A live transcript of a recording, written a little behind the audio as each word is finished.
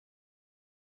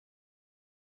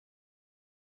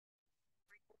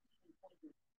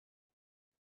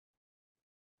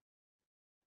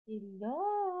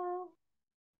Hello.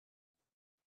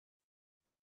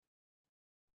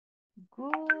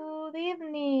 Good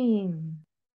evening.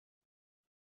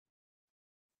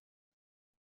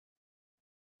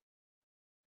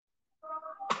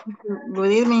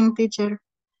 Good evening, teacher.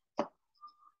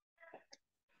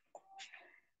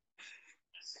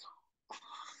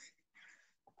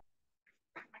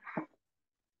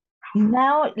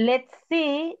 Now let's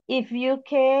see if you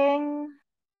can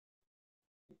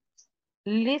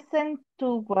listen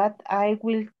to what I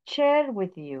will share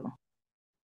with you.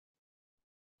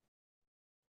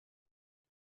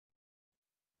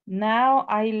 Now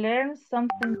I learned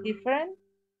something different.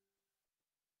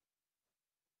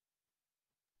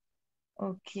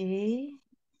 Okay.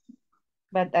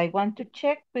 But I want to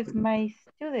check with my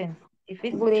students if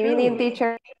it's Good true. evening,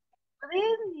 teacher. Good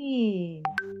evening.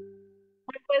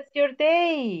 How was your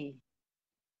day?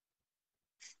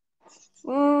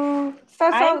 So,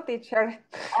 teacher.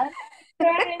 I'm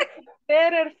preparing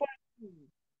better for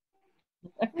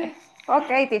you.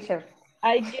 Okay, teacher.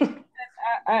 I guess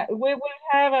we will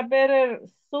have a better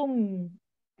Zoom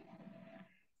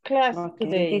class Okay,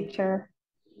 today teacher.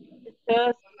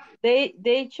 because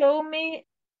they show me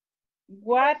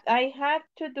what I have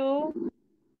to do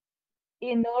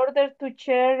in order to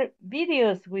share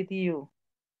videos with you.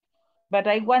 But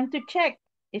I want to check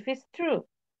if it's true.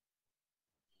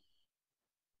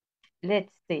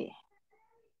 Let's see.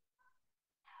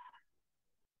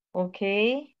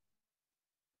 Okay.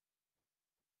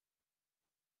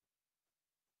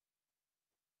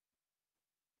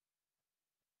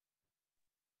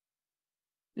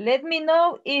 Let me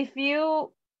know if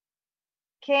you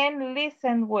can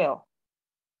listen well.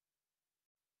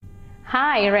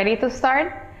 Hi, ready to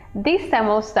start? This time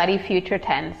we'll study future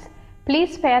tense.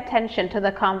 Please pay attention to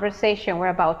the conversation we're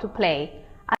about to play.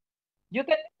 You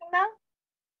can listen now?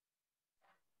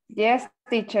 Yes,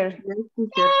 teacher. Yes,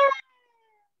 teacher. Yeah,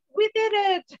 we did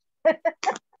it.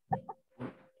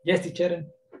 Yes, teacher.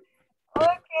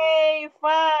 Okay,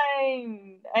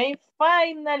 fine. I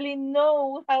finally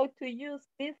know how to use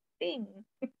this thing.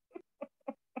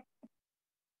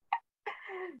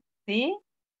 See?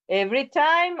 Every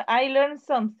time I learn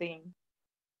something.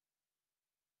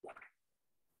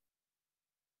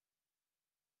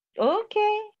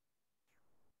 Okay.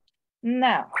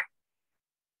 Now,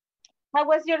 how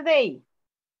was your day?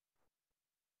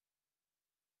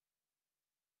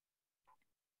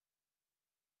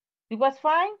 It was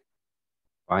fine?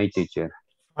 Fine, teacher.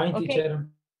 Fine, Okay. teacher.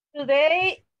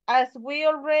 Today, as we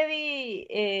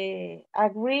already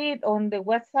agreed on the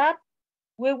WhatsApp,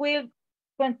 we will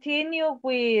continue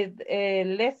with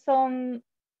lesson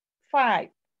 5.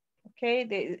 Okay,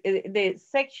 the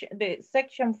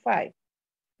section 5.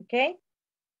 Okay,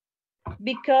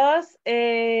 because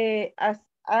as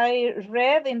I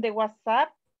read in the WhatsApp,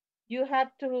 you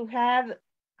have to have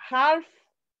half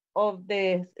of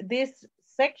this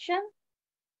section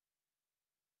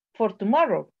for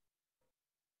tomorrow.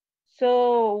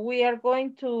 So we are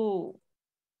going to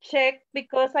check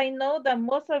because I know that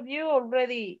most of you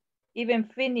already even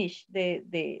finished these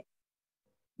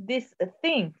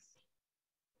things.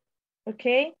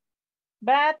 Okay,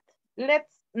 but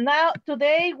let's now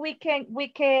today we can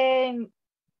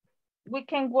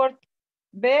work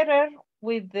better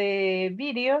with the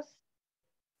videos.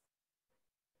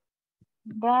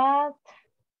 But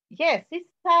yes,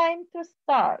 it's time to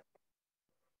start.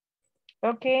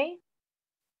 Okay.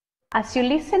 As you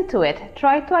listen to it,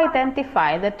 try to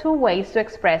identify the 2 ways to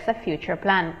express a future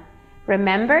plan.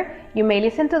 Remember, you may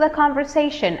listen to the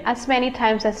conversation as many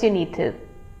times as you need to.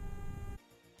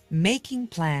 Making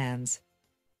plans.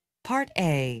 Part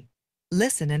A.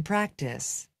 Listen and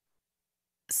practice.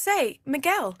 Say,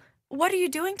 Miguel, what are you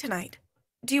doing tonight?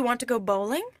 Do you want to go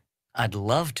bowling? I'd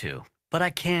love to, but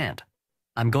I can't.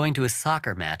 I'm going to a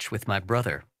soccer match with my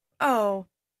brother. Oh,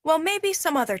 well, maybe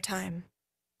some other time.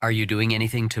 Are you doing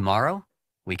anything tomorrow?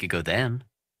 We could go then.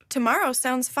 Tomorrow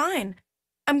sounds fine.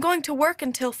 I'm going to work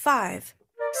until 5.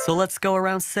 So let's go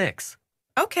around 6.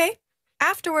 Okay.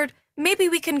 Afterward, maybe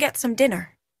we can get some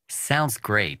dinner. Sounds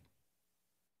great.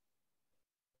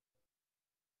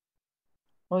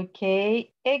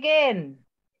 Okay, again.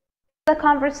 The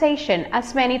conversation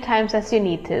as many times as you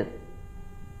need to.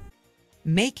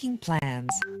 Making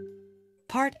plans.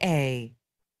 Part A.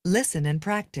 Listen and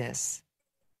practice.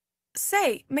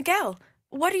 Say, Miguel,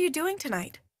 what are you doing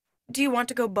tonight? Do you want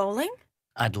to go bowling?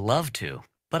 I'd love to,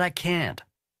 but I can't.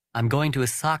 I'm going to a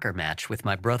soccer match with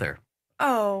my brother.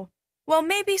 Oh, well,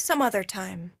 maybe some other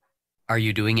time. Are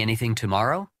you doing anything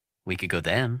tomorrow? We could go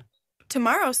then.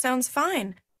 Tomorrow sounds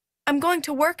fine. I'm going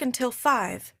to work until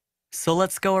 5. So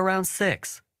let's go around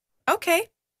 6. Okay.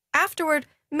 Afterward,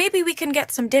 Maybe we can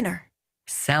get some dinner.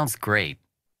 Sounds great.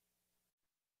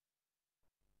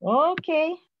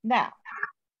 Okay, now.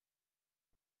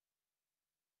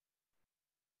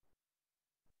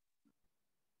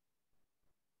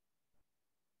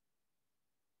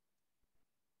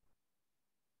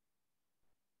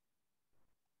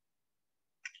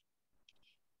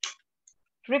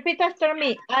 Repeat after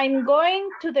me. I'm going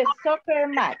to the soccer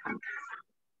match.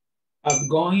 I'm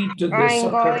going to the I'm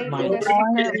soccer going to match.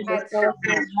 the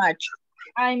soccer match.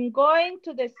 I'm going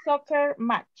to the soccer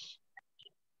match.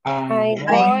 I'm I'm going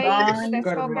going to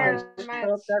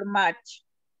the soccer match.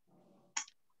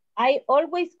 I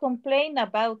always complain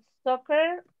about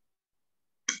soccer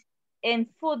and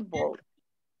football.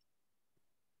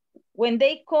 When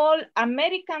they call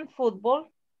American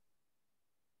football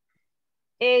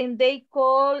and they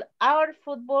call our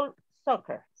football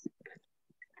soccer.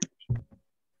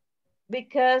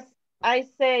 Because I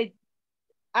said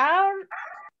our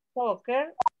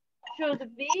soccer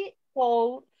should be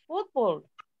called football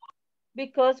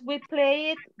because we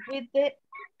play it with the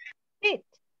feet.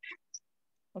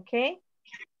 Okay?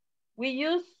 We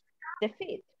use the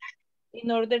feet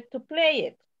in order to play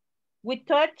it. We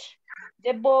touch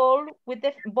the ball with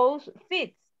both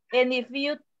feet. And if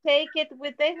you take it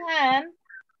with the hand,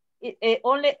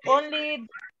 only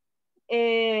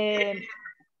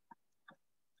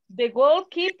the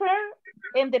goalkeeper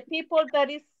and the people that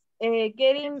is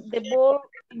getting the ball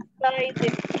inside the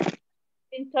feet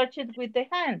can touch it with the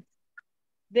hands.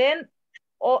 Then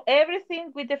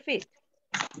everything with the feet.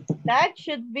 That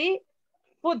should be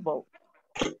football.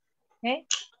 Okay?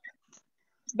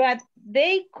 But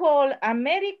they call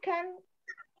American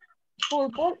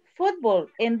football,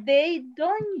 and they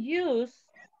don't use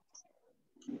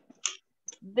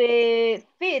the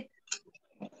feet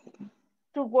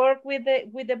to work with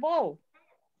the ball.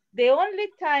 The only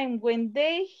time when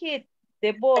they hit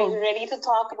the ball. Are you ready to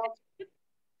talk about?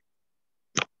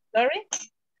 Sorry?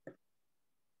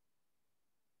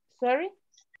 Sorry?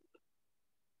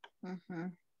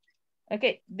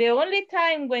 Okay, the only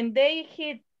time when they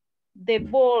hit the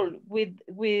ball with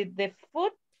the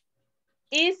foot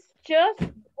is just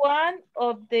one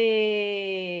of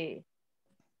the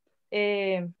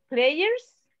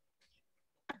players,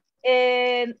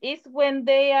 and it's when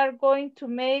they are going to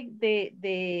make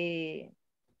the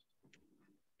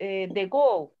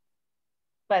goal.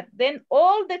 But then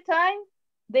all the time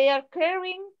they are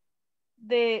carrying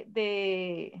the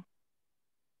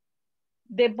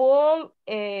ball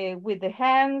with the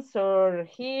hands or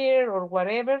here or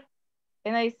whatever.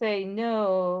 And I say,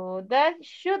 no, that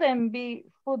shouldn't be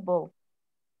football,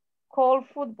 called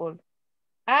football.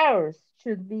 Ours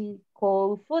should be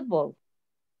called football.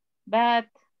 But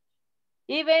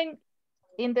even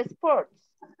in the sports,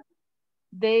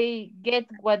 they get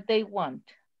what they want.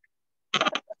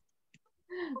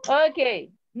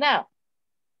 Okay, now,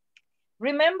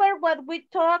 remember what we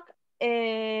talked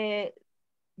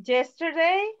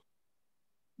yesterday?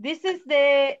 This is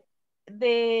the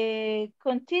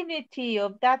continuity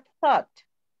of that thought.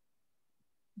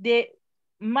 The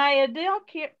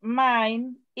mediocre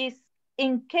mind is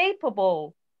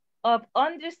incapable of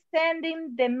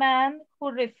understanding the man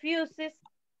who refuses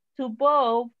to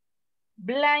bow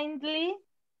blindly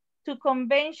to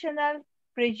conventional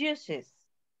prejudices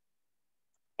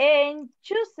and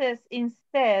chooses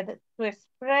instead to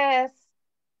express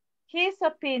his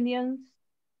opinions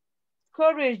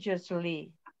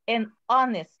courageously and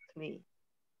honestly.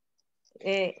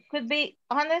 Could be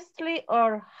honestly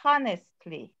or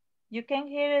honestly. You can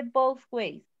hear it both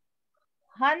ways.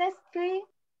 Honestly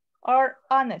or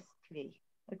honestly,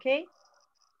 okay?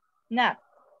 Now,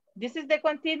 this is the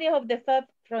continue of the thought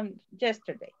from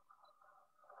yesterday.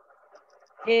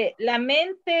 La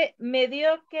mente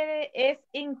mediocre es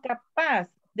incapaz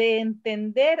de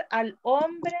entender al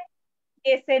hombre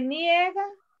que se niega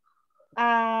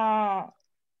a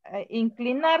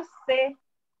inclinarse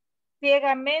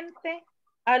ciegamente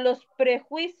a los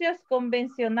prejuicios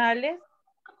convencionales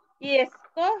y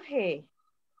escoge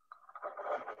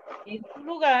en su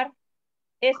lugar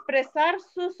expresar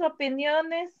sus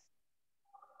opiniones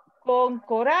con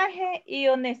coraje y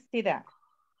honestidad.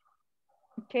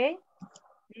 Okay?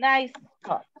 Nice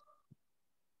thought.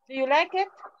 Do you like it?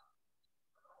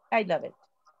 I love it.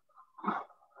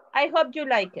 I hope you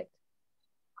like it.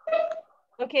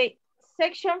 Okay,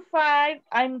 section 5,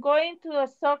 I'm going to a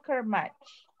soccer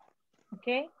match.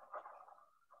 Okay?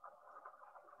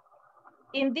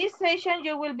 In this session,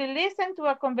 you will be listening to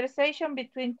a conversation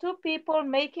between two people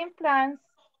making plans,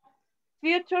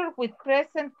 future with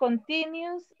present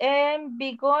continuous, and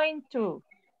be going to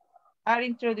are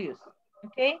introduced.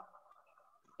 Okay?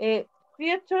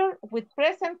 future with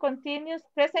present continuous.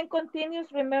 Present continuous,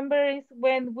 remember, is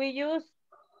when we use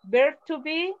verb to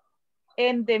be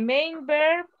and the main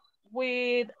verb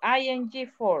with ing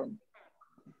form.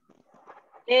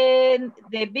 And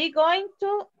the be going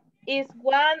to is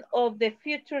one of the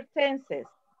future tenses.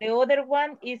 The other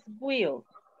one is will,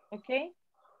 okay?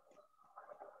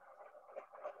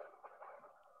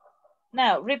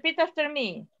 Now, repeat after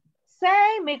me.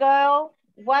 Say, Miguel,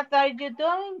 what are you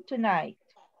doing tonight?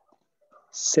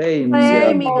 Say,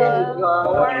 Miguel,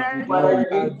 What are you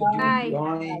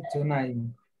doing tonight?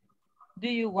 Do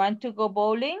you want to go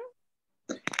bowling?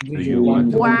 do you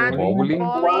want to go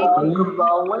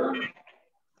bowling?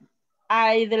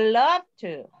 I'd love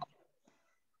to.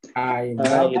 I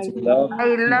love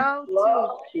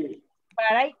to.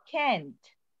 But I can't.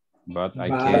 But I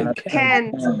But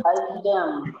can't.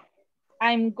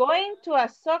 I'm going to a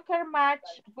soccer match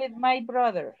with my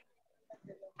brother.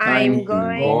 I'm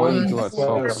going to a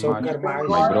soccer match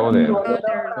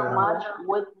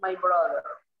with my brother.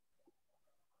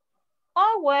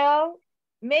 Oh, well,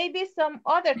 maybe some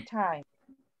other time.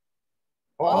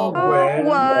 Oh,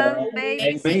 well,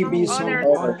 maybe some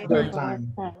other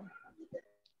time.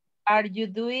 Are you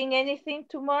doing anything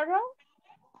tomorrow?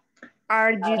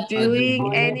 Are you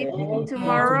doing anything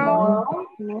tomorrow?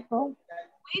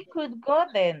 We could go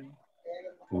then.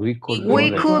 We could We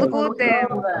go could there.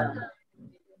 go then.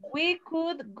 We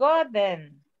could go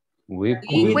then. We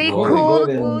We could could go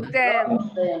go there.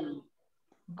 then.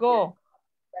 Go.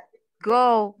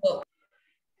 Go. We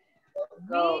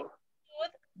could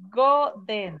go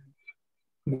then.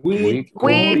 We could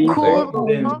could go go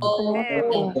then.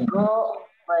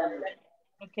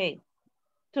 Okay.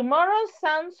 Tomorrow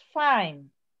sounds fine.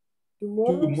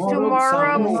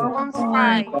 Tomorrow sounds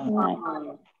fine.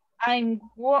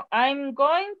 I'm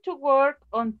going to work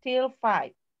until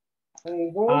 5.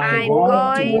 I'm going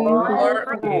to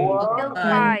work until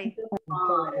 5.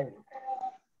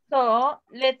 So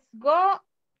let's go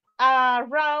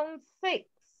around 6.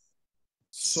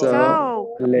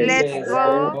 So let's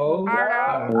go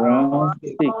around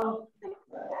 6.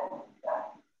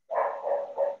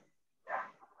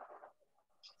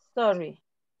 Sorry,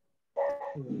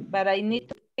 but I need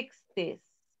to fix this.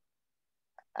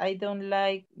 I don't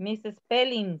like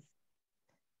misspellings.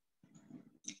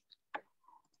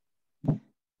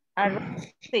 Around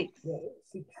 6.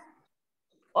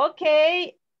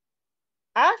 Okay.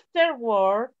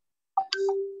 Afterward.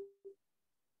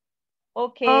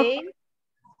 Okay.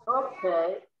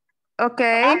 Okay.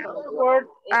 Afterward.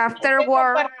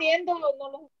 Afterward. Compartiendo, no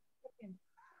lo estoy compartiendo.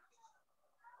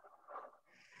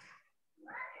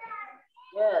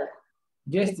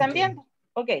 Yes, ¿Están teacher. viendo?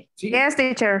 Okay. Yes,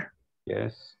 teacher.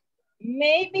 Yes.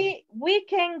 Maybe we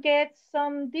can get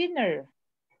some dinner.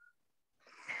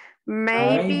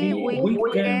 Maybe we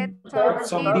can get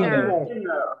some dinner.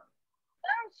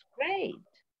 Sounds great.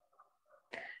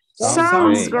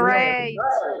 Sounds great.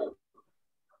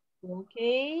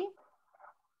 Okay.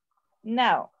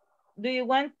 Now, do you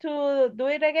want to do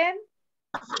it again?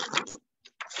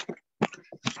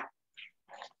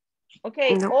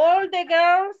 Okay, No. all the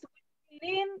girls will be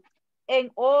Lynn and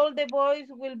all the boys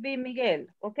will be Miguel,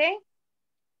 okay?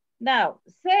 Now,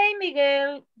 say,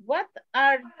 Miguel, what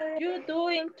are you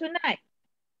doing tonight?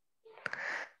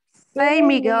 Say,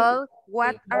 Miguel,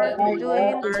 what are you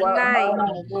doing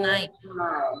tonight?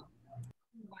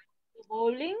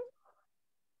 Bowling?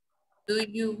 Do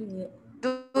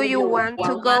you want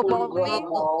to go bowling?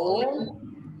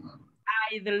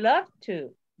 I'd love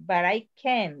to, but I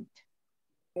can't.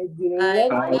 I'd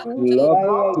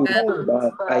love to,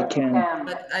 but I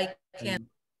can't.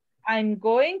 I'm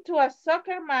going to a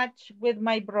soccer match with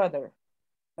my brother.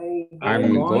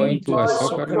 I'm going to a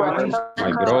soccer match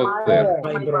with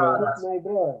my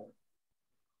brother.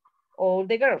 All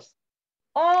the girls.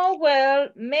 Oh, well,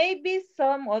 maybe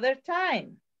some other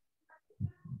time.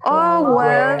 Oh,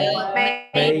 well,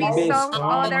 maybe some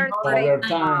other Other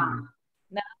time.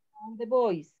 Now, the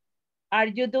boys. Are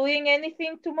you doing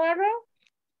anything tomorrow?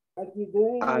 Are you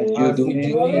doing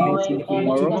anything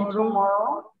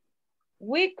tomorrow?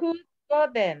 We could go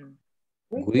then.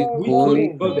 We could go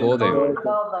there.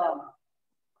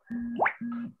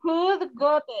 Could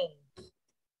go then.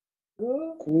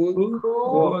 Could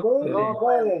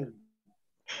go there.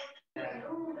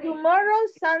 Tomorrow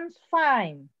sounds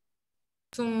fine.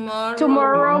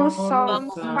 Tomorrow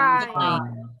sounds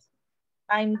fine.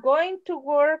 I'm going to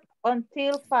work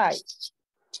until 5.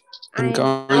 I'm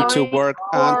going to work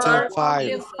until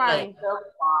 5.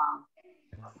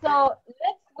 So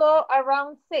let's go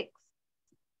around 6.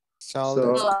 So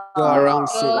let's go around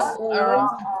 6.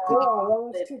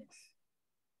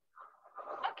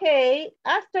 Okay,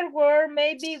 afterward,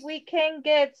 maybe we can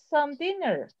get some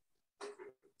dinner.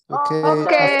 Okay,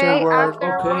 Okay, afterward,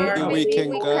 afterward, we maybe can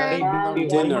we get can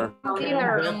dinner.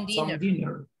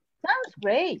 dinner. Sounds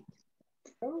great.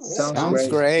 Sounds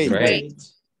great. Great.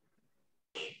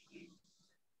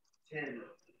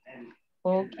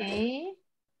 Okay.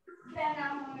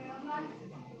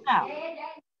 Now,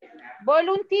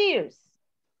 volunteers.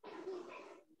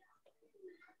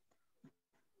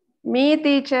 Me,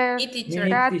 teacher.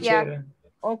 Katia.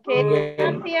 Okay,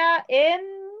 Katia and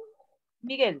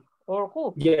Miguel, or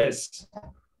who? Yes.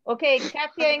 Okay,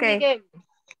 Katia and Okay. Miguel.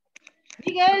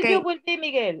 Miguel, Okay. you will be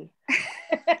Miguel.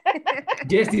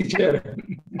 Yes, teacher.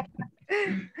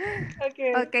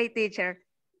 Okay. Okay, teacher.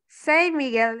 Say,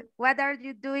 Miguel, what are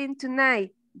you doing tonight?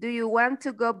 Do you want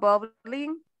to go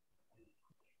bowling?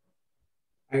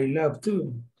 I love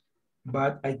to,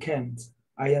 but I can't.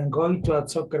 I am going to a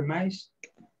soccer match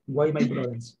with my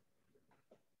brothers.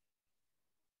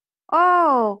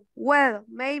 Oh, well,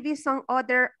 maybe some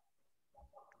other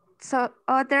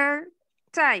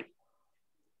time.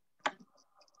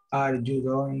 Are you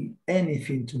doing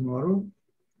anything tomorrow?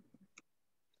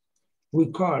 We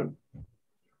call.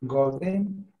 Go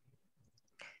then.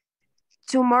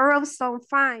 Tomorrow sounds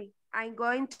fine. I'm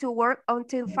going to work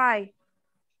until 5.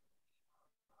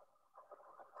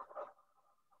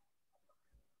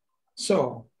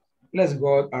 So let's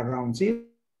go around it.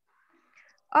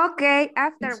 Okay,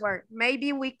 afterward,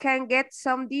 maybe we can get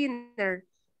some dinner.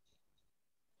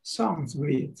 Sounds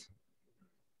great.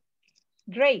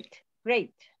 Great,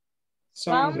 great.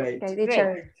 Sounds great. Okay,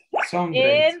 teacher. Sounds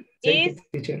great. And Take is, it,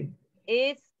 teacher.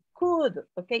 is could,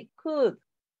 okay, could.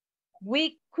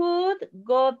 We could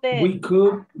go then. We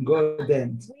could go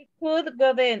then. We could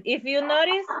go then. If you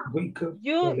notice, We could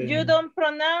you go then. you don't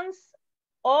pronounce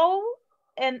O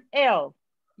and L.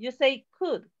 You say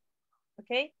could,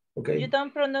 okay? Okay. You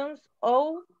don't pronounce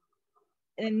O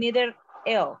and neither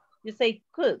L. You say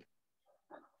could.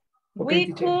 Okay,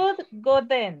 We could go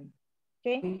then,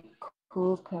 okay?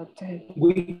 We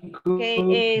could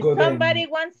Okay, go somebody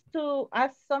then. wants to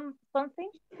ask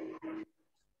something?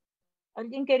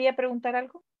 ¿Alguien quería preguntar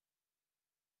algo?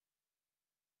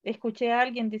 Escuché a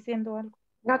alguien diciendo algo.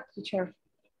 Not teacher.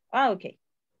 Ah, okay.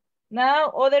 Now,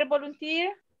 other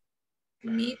volunteer?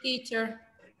 Me, teacher.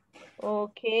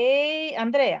 Okay,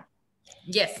 Andrea.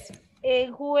 Yes.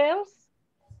 Who else?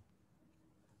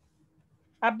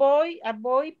 A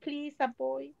boy, please, a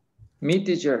boy. Me,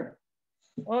 teacher.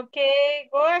 Okay,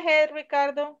 go ahead,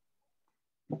 Ricardo.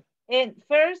 And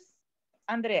first,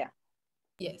 Andrea.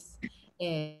 Yes.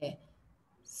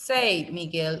 Say,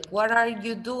 Miguel, what are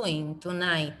you doing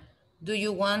tonight? Do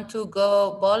you want to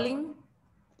go bowling?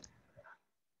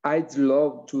 I'd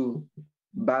love to,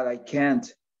 but I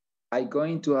can't. I'm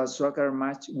going to a soccer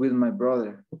match with my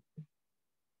brother.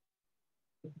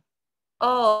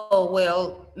 Oh,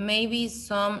 well, maybe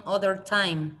some other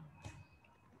time.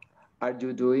 Are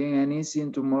you doing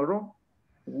anything tomorrow?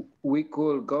 We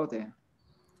could go there.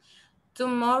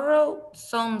 Tomorrow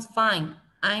sounds fine.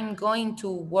 I'm going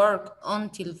to work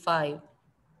until 5.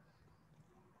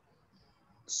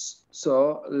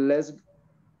 So let's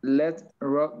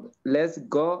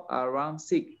go around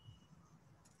 6.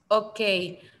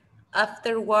 Okay.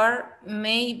 Afterward,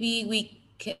 maybe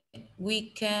we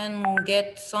can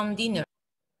get some dinner.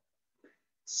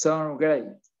 Sounds great.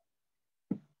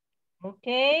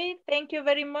 Okay, thank you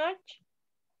very much.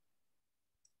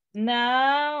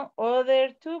 Now, other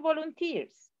 2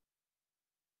 volunteers.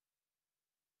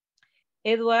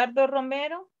 Eduardo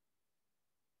Romero.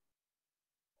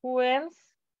 Who else?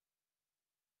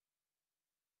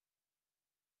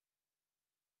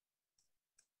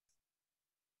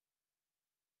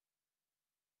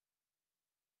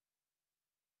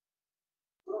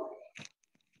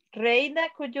 Reina,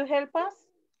 could you help us?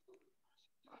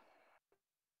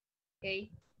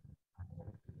 Okay.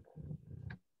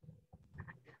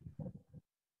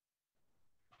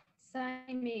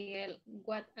 Say, Miguel,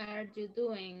 what are you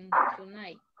doing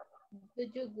tonight? Do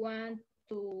you want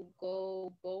to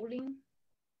go bowling?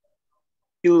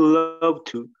 You love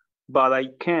to, but I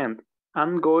can't.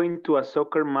 I'm going to a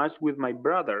soccer match with my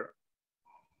brother.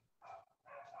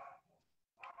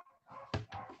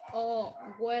 Oh,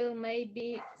 well,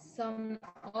 maybe some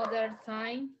other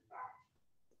time.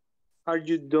 Are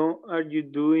you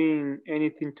doing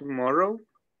anything tomorrow?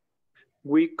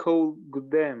 We could go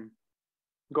them.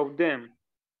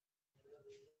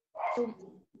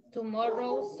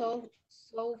 Tomorrow,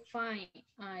 so fine.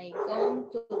 I going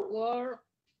to work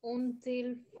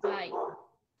until 5.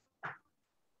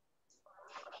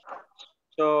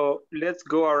 So let's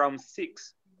go around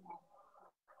 6.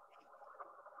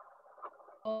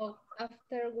 Oh,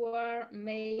 afterward,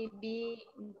 maybe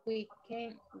we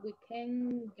can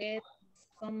get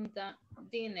some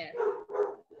dinner.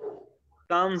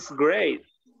 Sounds great.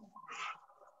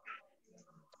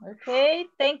 Okay,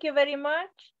 thank you very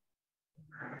much.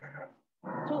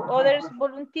 Two others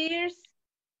volunteers.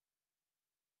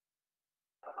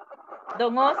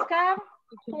 Don Oscar,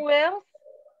 who else?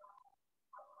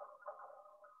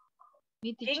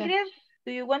 Ingrid,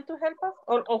 do you want to help us?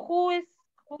 Or who is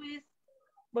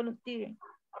volunteering?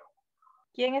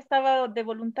 ¿Quién estaba de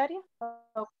voluntaria?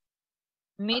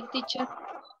 Me, teacher.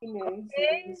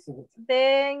 Okay.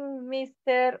 Then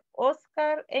Mr.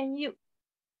 Oscar and you.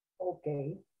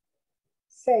 Okay.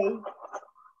 Say,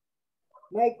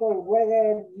 Michael, what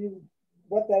are you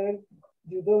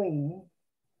doing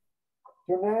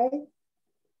tonight?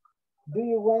 Do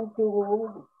you want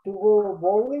to go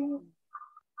bowling?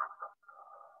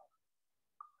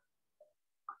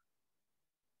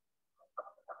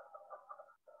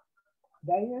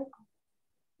 Diana?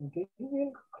 Okay.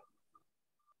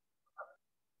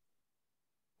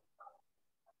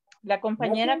 La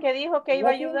compañera que dijo que iba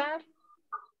a ayudar.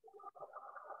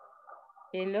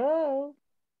 Hello.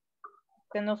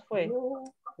 Se nos fue.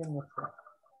 Se nos fue.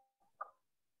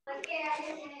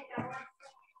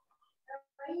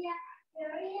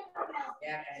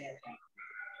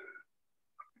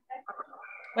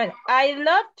 Well, I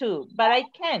love to, but I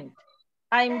can't.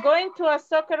 I'm going to a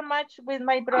soccer match with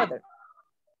my brother.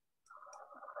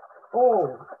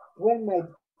 Oh, might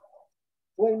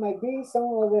be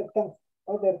some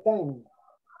other time.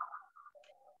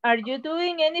 Are you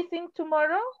doing anything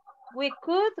tomorrow? We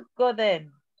could go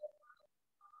then.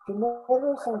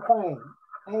 Tomorrow I'm fine.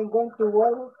 I'm going to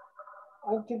work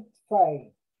until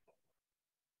 5.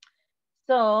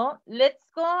 So let's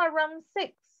go around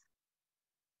 6.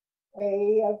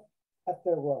 Hey,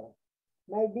 after work.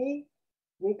 Maybe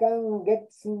we can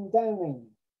get some dinner.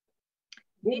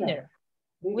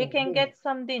 We can get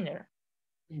some dinner.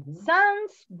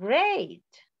 Sounds great.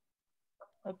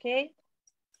 Okay.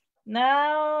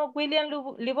 Now, William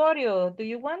Liborio, do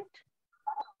you want?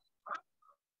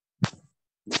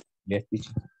 Yes,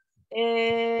 teacher.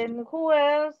 And who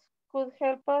else could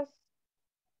help us?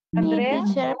 Andrea?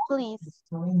 Teacher, please.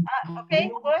 Okay,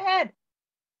 go ahead.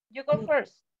 You go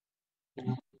first.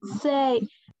 Say,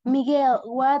 Miguel,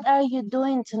 what are you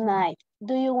doing tonight?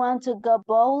 Do you want to go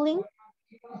bowling?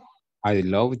 I'd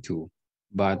love to,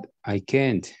 but I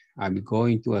can't. I'm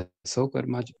going to a soccer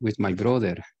match with my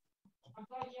brother.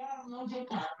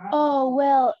 Oh,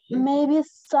 well, maybe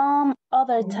some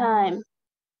other time.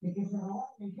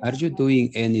 Are you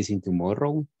doing anything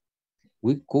tomorrow?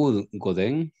 We could go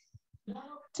then.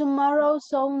 Tomorrow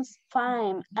sounds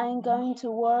fine. I'm going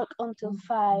to work until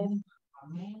 5.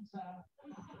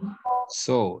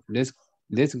 So let's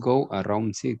go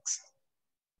around 6.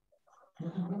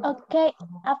 Okay,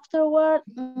 afterward,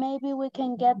 maybe we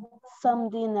can get some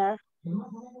dinner.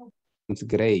 It's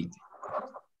great.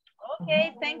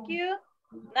 Okay, thank you.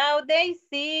 Now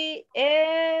Daisy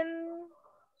and...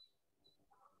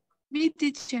 Me,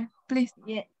 teacher, please.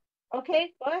 Yeah.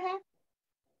 Okay, go ahead.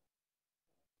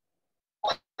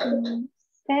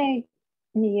 Hey,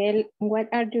 Miguel, what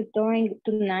are you doing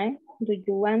tonight? Do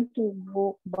you want to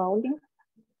go bowling?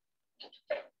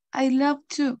 I love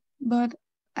to, but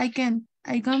I can't.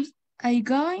 I going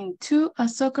to a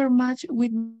soccer match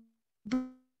with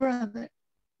brother.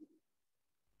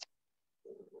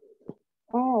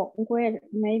 Oh, well,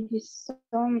 maybe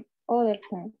some other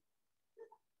time.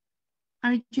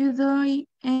 Are you doing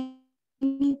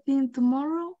anything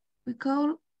tomorrow? We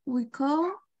could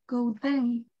go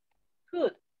then.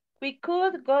 Good. We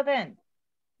could go then.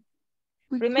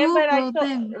 Remember I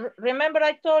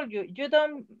told you, you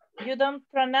don't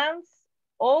pronounce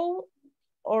O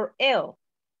or L.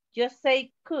 Just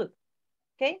say could.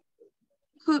 Okay?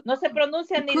 Could. No se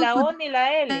pronuncia ni la O ni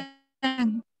la L.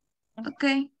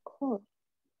 Okay. Could.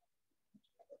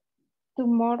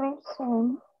 Tomorrow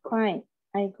sounds fine.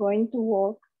 I'm going to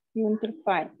work until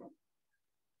 5.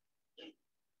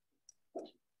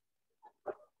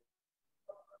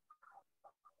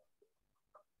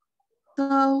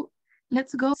 So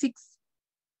let's go 6.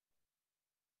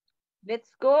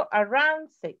 Let's go around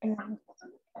 6.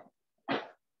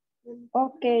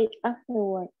 Okay,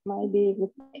 afterward, maybe we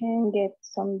can get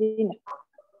some dinner.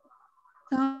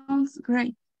 Sounds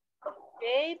great.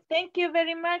 Okay, thank you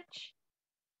very much.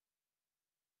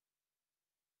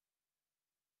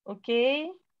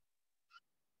 Okay.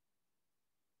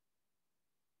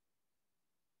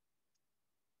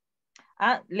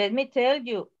 Let me tell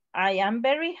you, I am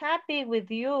very happy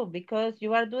with you because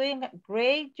you are doing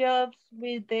great jobs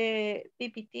with the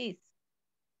PPTs.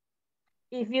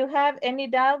 If you have any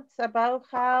doubts about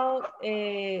how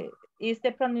is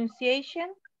the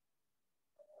pronunciation,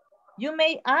 you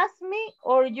may ask me,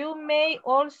 or you may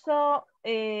also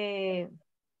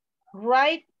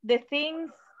write the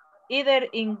things either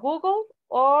in Google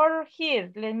or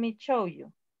here. Let me show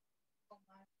you.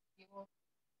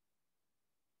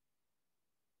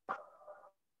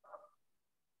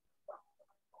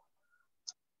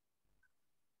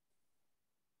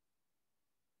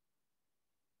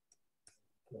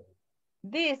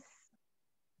 This.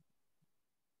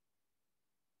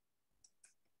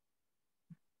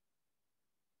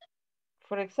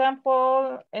 For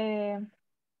example,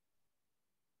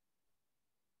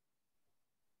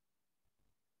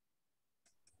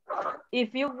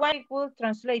 if you want a good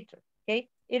translator, okay,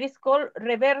 it is called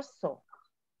reverso.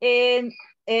 And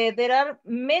there are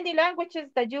many languages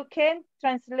that you can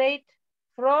translate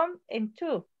from and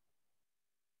to.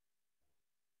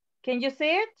 Can you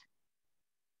see it?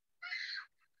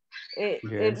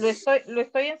 Yes. ¿Lo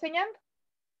estoy enseñando?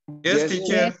 Yes,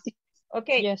 teacher. Yes.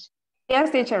 Okay. Yes.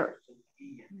 Yes, teacher.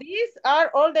 These are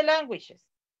all the languages: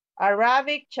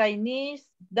 Arabic, Chinese,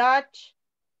 Dutch,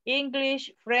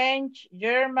 English, French,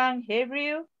 German,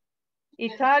 Hebrew,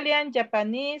 Italian,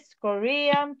 Japanese,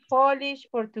 Korean, Polish,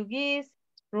 Portuguese,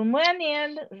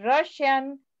 Romanian,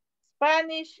 Russian,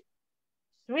 Spanish,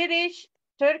 Swedish,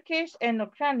 Turkish, and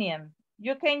Ukrainian.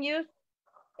 You can use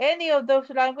any of those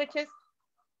languages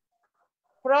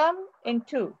from and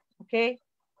to, okay?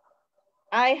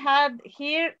 I had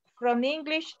here from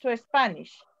English to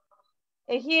Spanish.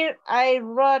 And here I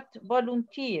wrote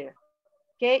volunteer,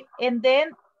 okay? And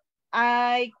then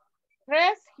I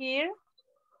press here.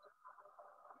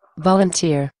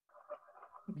 Volunteer.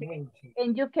 Okay.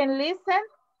 And you can listen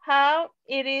how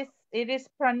it is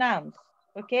pronounced,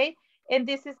 okay? And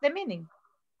this is the meaning,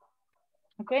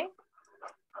 okay?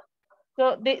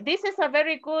 So this is a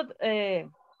very good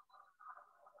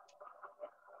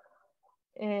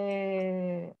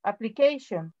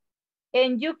application,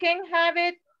 and you can have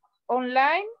it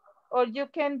online or you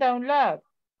can download.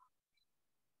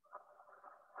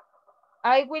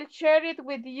 I will share it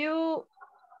with you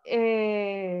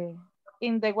in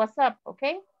the WhatsApp,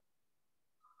 okay?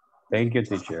 Thank you,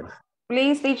 teacher.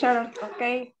 Please, teacher.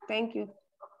 Okay, thank you.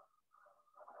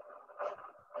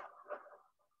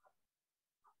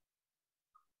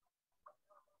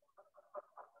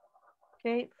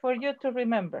 Okay, for you to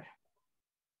remember.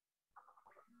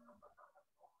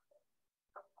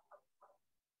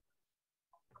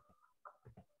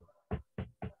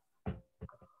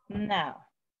 Now,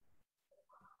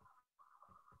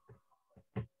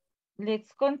 let's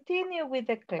continue with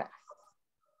the class.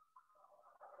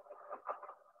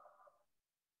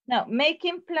 Now,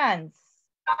 making plans.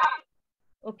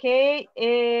 Okay.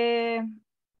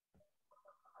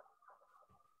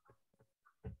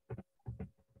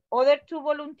 Other two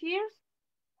volunteers?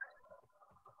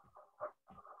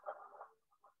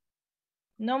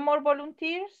 No more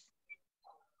volunteers?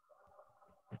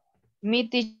 Me,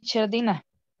 teacher Dina.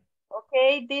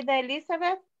 Okay, Dina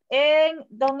Elizabeth and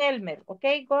Don Elmer.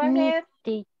 Okay, go ahead.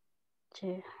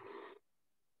 Teacher.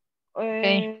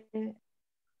 Okay.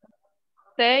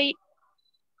 Say,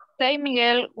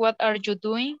 Miguel, what are you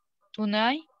doing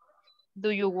tonight?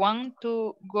 Do you want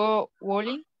to go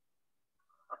bowling?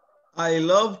 I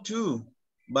love to,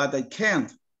 but I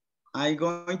can't. I'm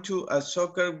going to a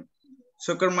soccer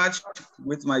match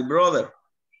with my brother.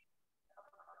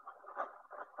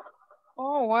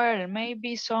 Oh, well,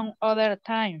 maybe some other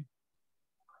time.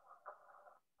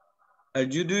 Are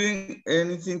you doing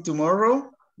anything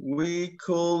tomorrow? We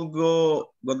could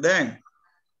go then.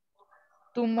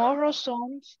 Tomorrow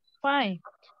sounds fine.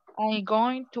 I'm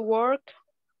going to work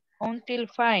until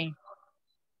 5.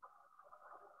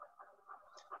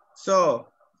 So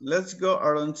let's go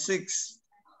around 6.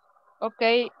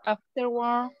 Okay,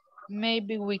 afterward,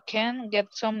 maybe we can get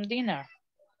some dinner.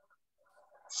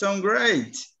 Sounds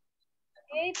great.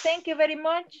 Okay, thank you very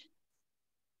much.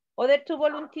 Other two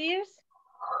volunteers?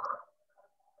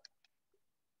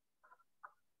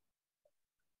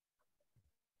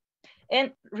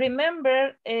 And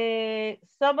remember,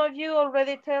 some of you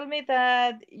already tell me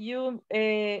that you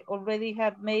already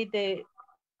have made the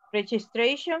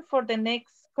registration for the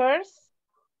next course.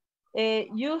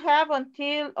 You have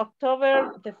until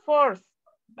October the 4th,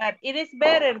 but it is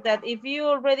better that if you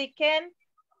already can,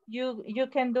 you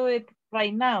can do it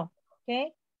right now,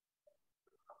 okay?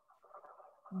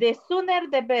 The sooner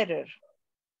the better.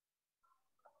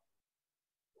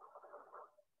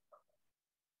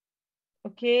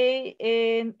 Okay,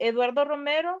 and Eduardo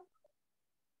Romero,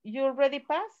 you already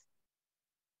passed?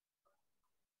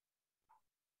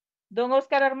 Don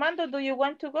Oscar Armando, do you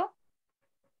want to go?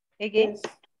 Again? Yes.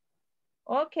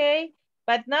 Okay,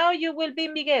 but now you will be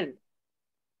Miguel.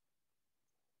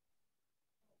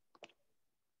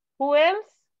 Who else?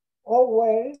 Oh,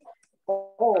 well.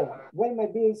 Oh, well,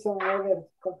 maybe some other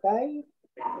time.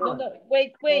 No,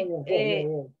 wait. Oh,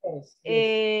 yes.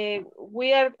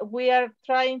 We are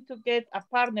trying to get a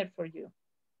partner for you,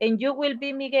 and you will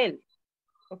be Miguel.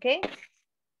 Okay.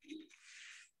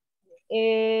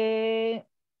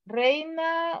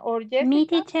 Reina or Jessica? Me,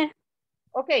 teacher.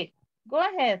 Okay, go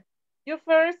ahead. You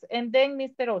first, and then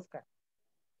Mr. Oscar.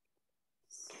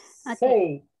 Okay.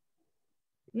 Say.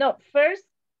 No, first,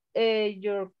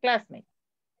 your classmate.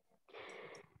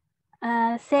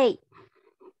 Say,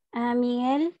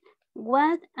 Miguel,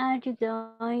 what are you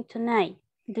doing tonight?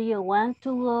 Do you want to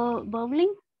go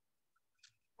bowling?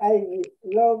 I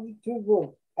love to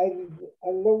go. I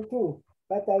love to,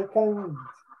 but I can't.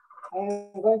 I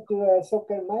am going to a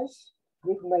soccer match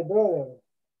with my brother.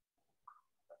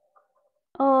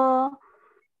 Oh,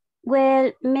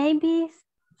 well, maybe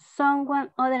some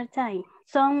other time.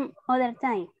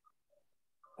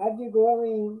 Are you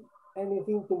going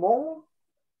anything tomorrow?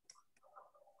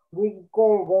 We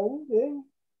call go, yeah?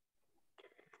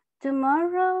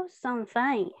 Tomorrow, some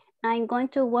fine. I'm going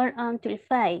to work until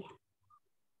 5.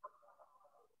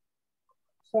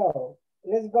 So,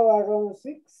 let's go around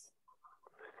 6.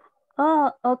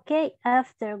 Oh, okay.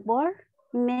 After work,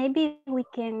 maybe we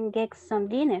can get some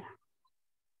dinner.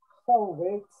 So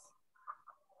great.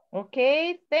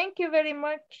 Okay, thank you very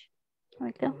much.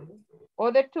 Welcome.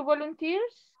 Other 2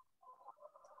 volunteers?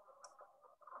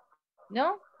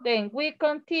 No? Then we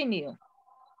continue.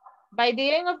 By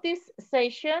the end of this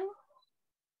session,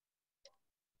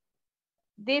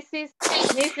 this is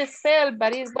misspelled,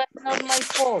 but it was not my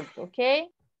fault, okay?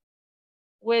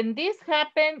 When this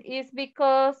happened, it's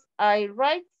because I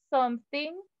write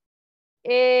something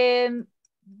and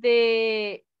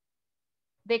the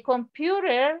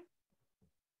computer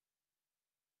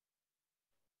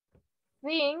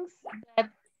thinks that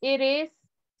it is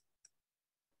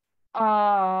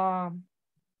a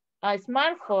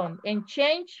smartphone and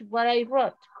change what I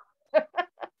wrote.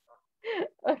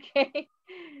 Okay,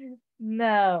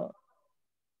 now,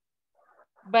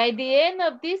 by the end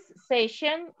of this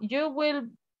session, you will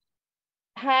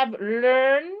have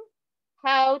learned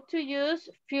how to use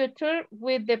future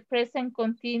with the present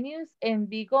continuous and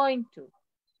be going to.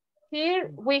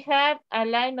 Here we have a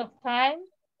line of time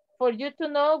for you to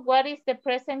know what is the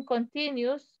present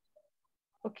continuous,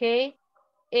 okay?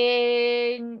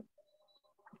 And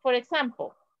for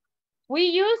example, we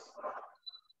use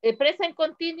the present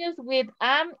continuous with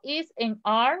am, is, and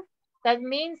are. That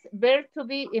means verb to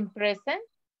be in present.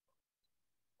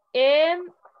 And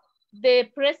the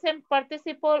present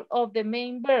participle of the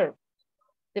main verb.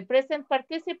 The present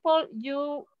participle,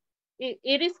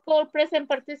 it is called present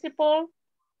participle,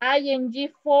 ing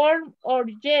form, or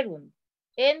gerund.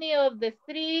 Any of the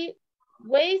 3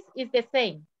 ways is the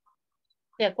same.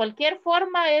 O sea, cualquier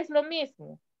forma es lo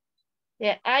mismo. O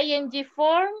sea, ing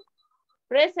form,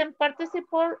 present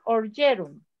participle, or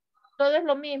gerund. Todo es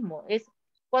lo mismo. Es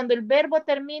cuando el verbo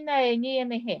termina en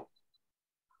ing.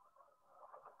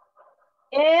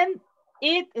 And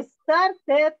it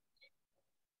started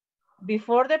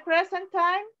before the present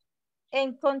time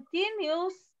and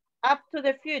continues up to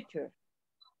the future.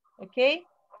 Okay,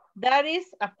 that is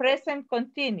a present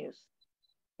continuous.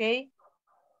 Okay,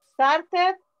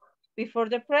 started before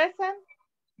the present,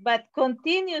 but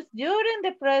continues during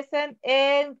the present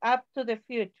and up to the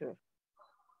future.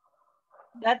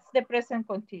 That's the present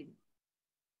continuous.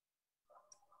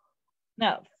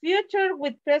 Now, future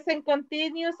with present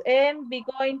continuous and be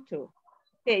going to.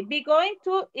 Okay, be going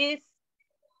to is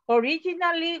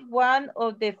originally one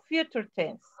of the future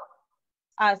tense,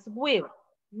 as will.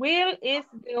 Will is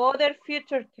the other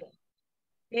future tense,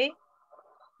 okay?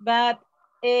 But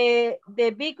the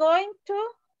be going to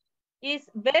is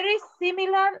very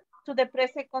similar to the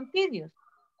present continuous,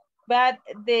 but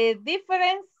the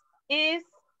difference is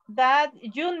that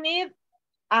you need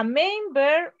a main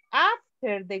verb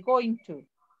after the going to.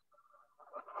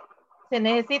 Se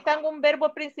necesitan un verbo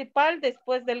principal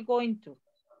después del going to.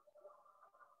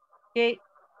 Okay,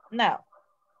 now,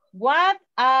 what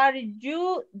are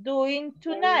you doing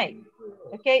tonight?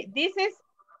 Okay, this is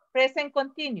present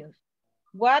continuous.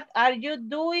 What are you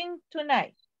doing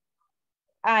tonight?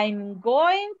 I'm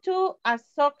going to a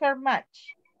soccer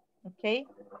match. Okay,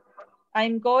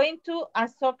 I'm going to a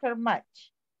soccer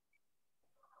match.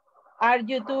 Are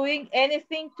you doing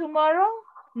anything tomorrow?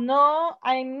 No,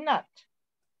 I'm not.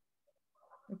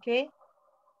 Okay,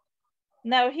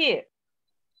 now here,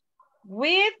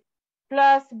 with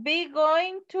plus be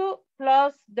going to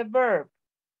plus the verb.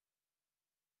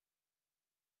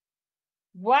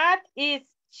 What is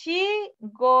she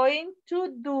going to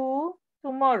do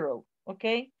tomorrow?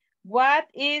 Okay. What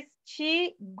is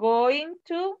she going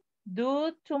to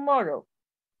do tomorrow?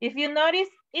 If you notice,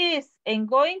 is and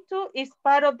going to is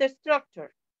part of the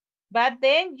structure. But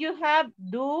then you have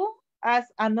do as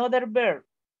another verb.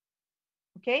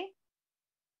 Okay.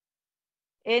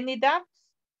 Any doubts?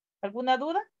 ¿Alguna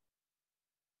duda?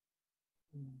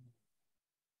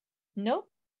 No?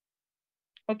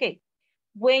 Okay.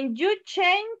 When you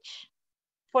change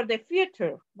for the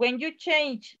future, when you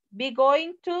change be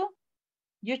going to,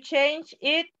 you change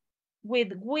it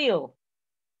with will.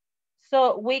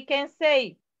 So we can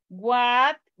say,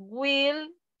 what will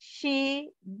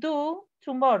she do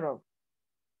tomorrow?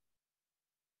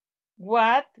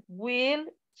 What will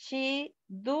she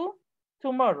do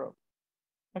tomorrow?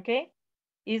 Okay.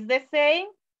 It's the same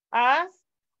as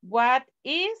what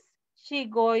is she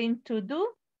going to do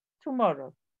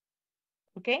tomorrow?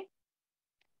 Okay.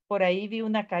 Por ahí vi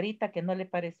una carita que no le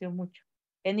pareció mucho.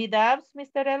 Any doubts,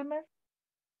 Mr. Elmer?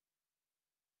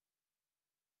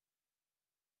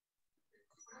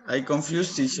 I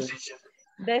confused, teacher.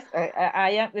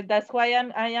 That's why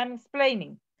I am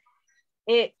explaining.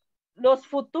 Los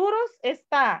futuros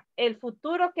está el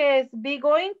futuro que es be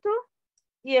going to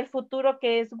y el futuro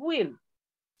que es will.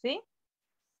 ¿Sí?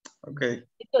 Ok.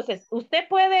 Entonces, usted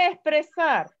puede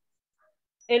expresar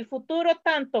el futuro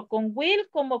tanto con will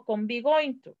como con be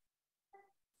going to.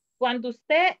 Cuando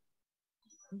usted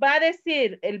va a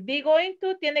decir el be going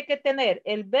to, tiene que tener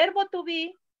el verbo to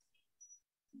be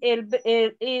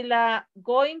y la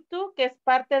going to, que es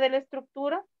parte de la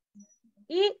estructura,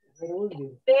 y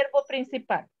el verbo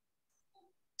principal.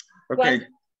 Okay.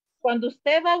 Cuando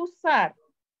usted va a usar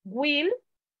will,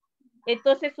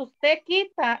 entonces usted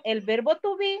quita el verbo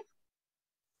to be,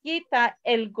 quita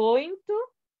el going to,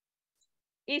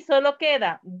 y solo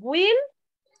queda will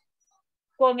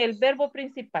con el verbo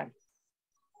principal.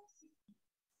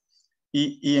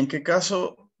 ¿Y en qué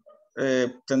caso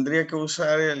tendría que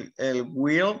usar el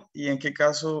will y en qué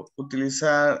caso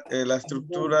utilizar la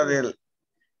estructura del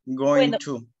going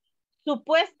to?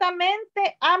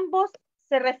 Supuestamente ambos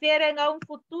se refieren a un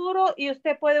futuro y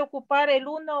usted puede ocupar el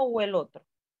uno o el otro,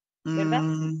 ¿verdad?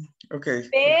 Okay.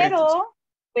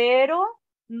 Pero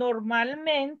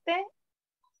normalmente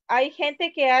hay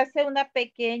gente que hace una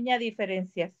pequeña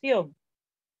diferenciación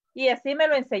y así me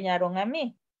lo enseñaron a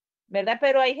mí, ¿verdad?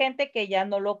 Pero hay gente que ya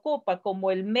no lo ocupa,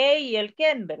 como el may y el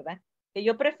can, ¿verdad? Que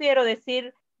yo prefiero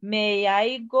decir, may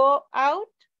I go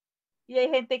out? Y hay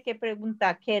gente que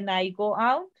pregunta, can I go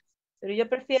out? Pero yo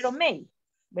prefiero may,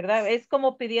 ¿verdad? Es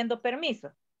como pidiendo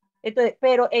permiso. Entonces,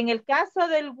 pero en el caso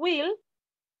del will,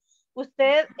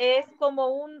 usted es como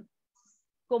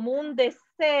un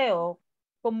deseo,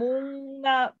 como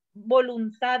una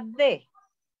voluntad de,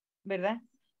 ¿verdad?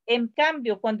 En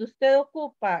cambio, cuando usted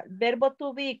ocupa verbo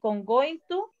to be con going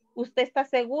to, usted está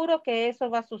seguro que eso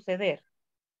va a suceder.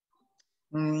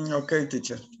 Ok,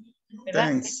 teacher. ¿Verdad?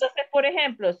 Thanks. Entonces, por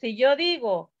ejemplo, si yo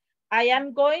digo, I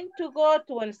am going to go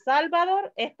to El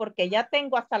Salvador, es porque ya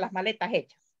tengo hasta las maletas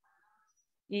hechas.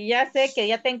 Y ya sé que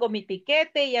ya tengo mi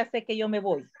tiquete y ya sé que yo me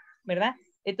voy, ¿verdad?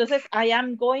 Entonces, I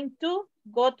am going to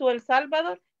go to El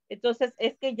Salvador. Entonces,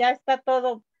 es que ya está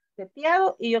todo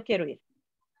seteado y yo quiero ir.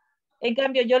 En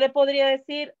cambio, yo le podría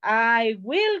decir, I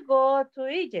will go to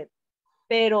Egypt,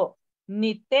 pero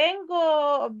ni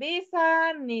tengo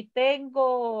visa, ni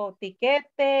tengo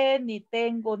tiquete, ni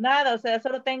tengo nada. O sea,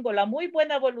 solo tengo la muy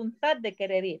buena voluntad de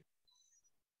querer ir,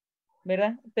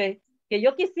 ¿verdad? Entonces, que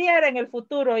yo quisiera en el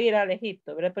futuro ir al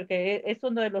Egipto, ¿verdad? Porque es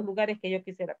uno de los lugares que yo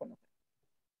quisiera conocer.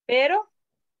 Pero,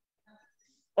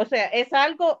 o sea, es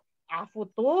algo a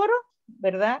futuro,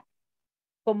 ¿verdad?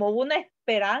 Como una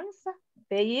esperanza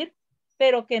de ir,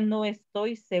 pero que no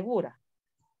estoy segura.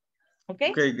 ¿Ok?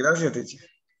 Ok, gracias, teacher.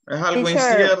 Es algo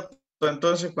Teacher. incierto,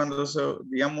 entonces cuando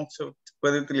digamos, se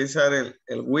puede utilizar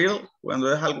el will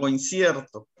cuando es algo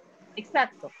incierto.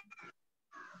 Exacto.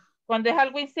 Cuando es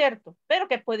algo incierto, pero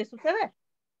que puede suceder,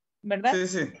 ¿verdad? Sí,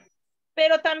 sí.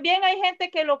 Pero también hay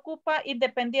gente que lo ocupa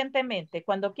independientemente.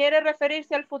 Cuando quiere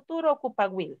referirse al futuro, ocupa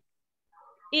will.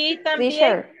 Y también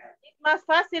Teacher. es más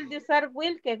fácil de usar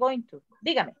will que going to.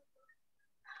 Dígame.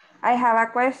 I have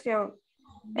a question.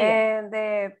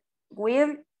 The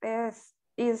will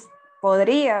is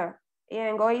podría y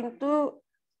en going to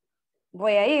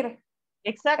voy a ir.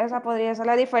 Exacto. Esa podría ser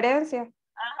la diferencia.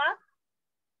 Ajá.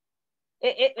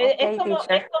 Okay,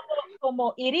 es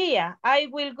como iría. I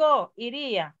will go,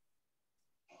 iría.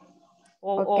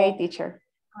 Ok, teacher.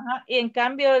 Ajá. Y en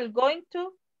cambio el going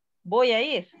to, voy a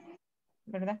ir.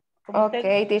 ¿Verdad? Como Ok,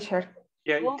 teacher.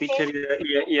 Y, Okay. teacher,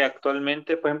 y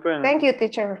actualmente, por ejemplo, Thank you,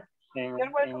 teacher.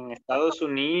 en Estados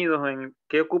Unidos,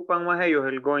 ¿qué ocupan más ellos?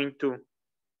 El going to.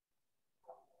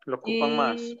 ¿Lo ocupan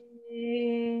más?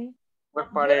 Pues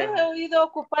Yo les he oído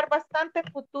ocupar bastante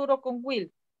futuro con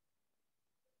will.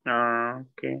 Ah,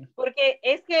 ok. Porque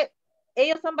es que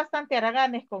ellos son bastante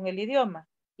haraganes con el idioma.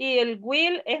 Y el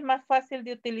will es más fácil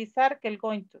de utilizar que el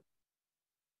going to.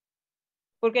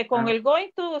 Porque con el going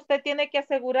to usted tiene que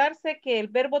asegurarse que el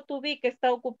verbo to be que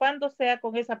está ocupando sea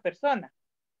con esa persona.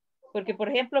 Porque, por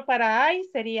ejemplo, para I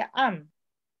sería am.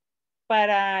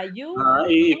 Para you.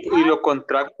 Y lo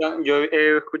contractan, yo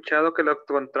he escuchado que lo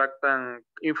contractan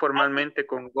informalmente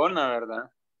con gonna, ¿verdad?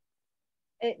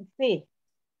 Sí.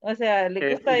 O sea,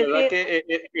 le gusta ¿Verdad decir...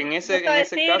 que en ese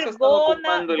decir caso están gonna,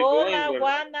 ocupando el gonna, going, ¿verdad?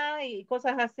 wanna y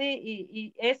cosas así.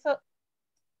 Y eso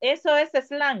es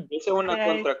slang. Esa es una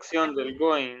contracción del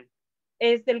going.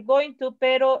 Es del going to,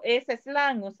 pero es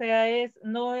slang. O sea,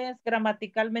 no es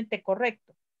gramaticalmente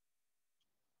correcto.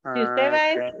 Si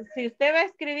usted va a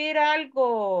escribir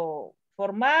algo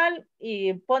formal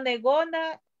y pone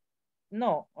gonna,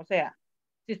 no. O sea,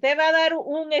 si usted va a dar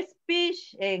un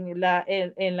speech en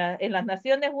las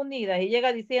Naciones Unidas y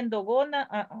llega diciendo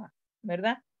gonna,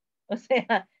 ¿verdad? O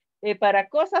sea, para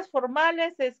cosas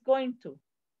formales es going to.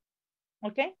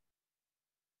 ¿Ok?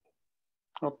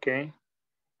 Ok.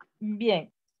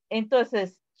 Bien.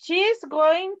 Entonces, she's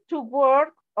going to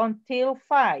work until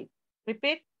 5.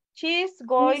 Repeat. She's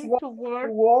going to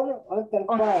work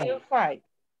until 5.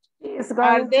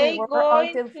 Are they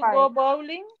going to go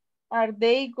bowling? Are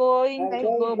they going to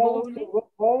go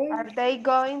bowling? Are they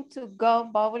going to go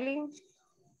bowling?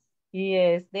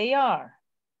 Yes, they are.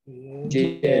 Yes,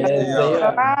 they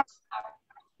are.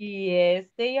 Yes,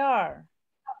 they are.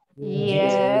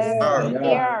 Yes,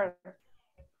 they are.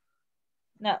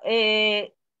 Now,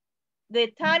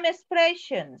 the time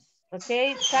expressions,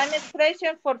 okay? Time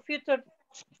expression for future,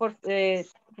 for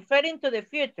referring to the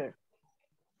future.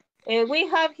 We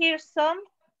have here some,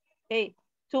 okay,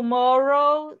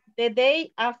 tomorrow, the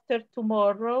day after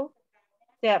tomorrow, o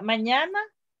sea, mañana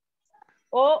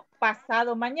o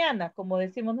pasado mañana, como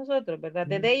decimos nosotros, ¿verdad?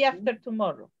 The day after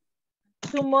tomorrow.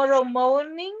 Tomorrow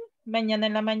morning, mañana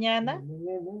en la mañana.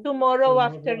 Tomorrow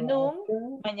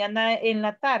afternoon, mañana en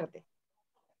la tarde.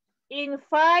 In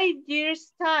 5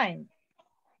 years time,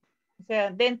 o sea,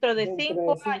 dentro de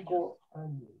 5 años.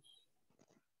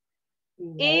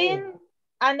 In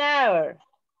an hour,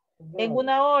 en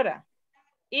una hora.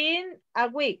 In a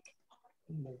week,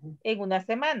 en una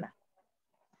semana.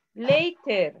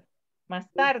 Later, más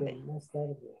tarde.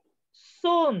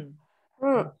 Soon,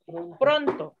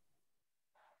 pronto.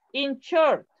 In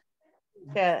short,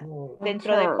 o sea,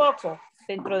 dentro de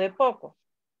poco.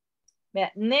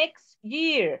 Next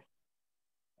year,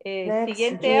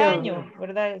 siguiente año,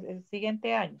 ¿verdad? El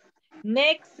siguiente año.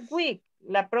 Next week,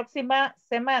 la próxima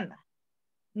semana.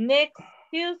 Next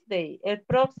Tuesday, el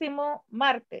próximo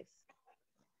martes.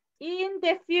 In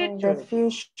the future.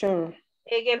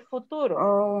 En el futuro.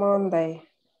 On Monday.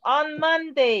 On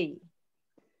Monday.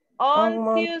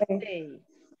 On Tuesday.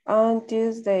 On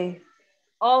Tuesday.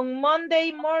 On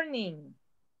Monday morning.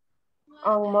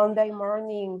 On Monday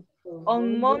morning.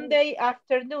 On Monday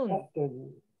afternoon.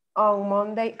 On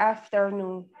Monday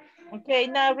afternoon. Okay,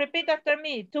 now repeat after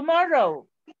me. Tomorrow.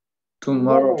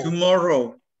 Tomorrow.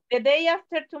 Tomorrow. The day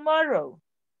after tomorrow.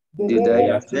 The day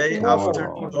after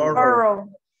Tomorrow.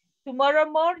 Tomorrow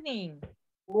morning.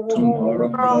 Tomorrow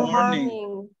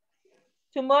morning.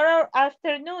 Tomorrow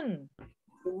afternoon.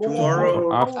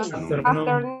 Tomorrow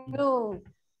afternoon.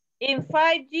 In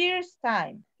 5 years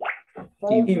time.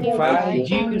 In 5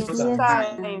 years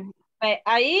time.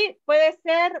 Ahí puede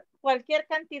ser cualquier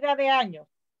cantidad de años.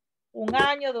 1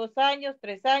 año, 2 años,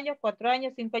 3 años, 4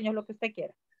 años, 5 años, lo que usted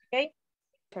quiera. Okay?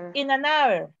 In an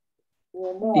hour.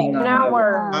 In an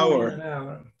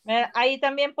hour. Ahí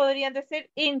también podrían decir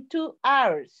in 2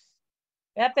 hours.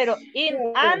 Pero in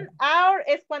an hour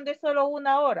es cuando es solo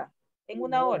 1 hora. En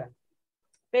 1 hora.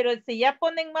 Pero si ya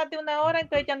ponen más de 1 hora,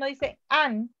 entonces ya no dicen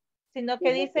an, sino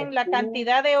que dicen la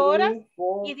cantidad de horas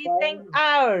y dicen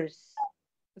hours.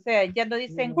 O sea, ya no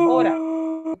dicen hora,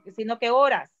 sino que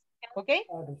horas. ¿Ok?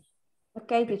 Ok,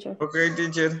 teacher. Ok,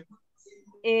 teacher.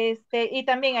 Y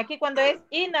también aquí cuando es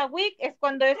in a week es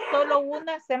cuando es solo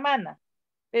 1 semana.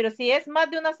 Pero si es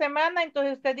más de 1 semana,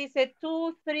 entonces usted dice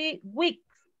 2, 3 weeks.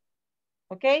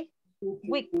 ¿Ok?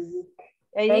 Weeks.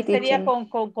 Ahí sería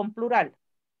con plural.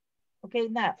 Ok,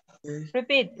 now.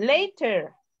 Repeat.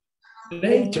 Later.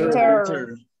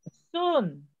 Later.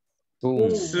 Soon.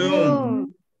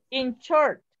 Soon. In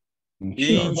short.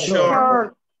 In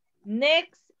short.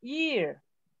 Next year.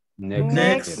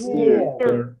 Next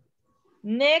year.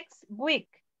 Next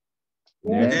week.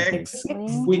 Next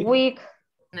week.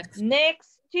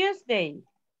 Next Tuesday.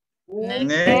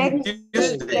 Next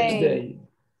Tuesday.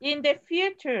 In the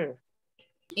future.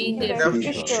 In the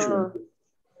future.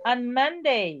 On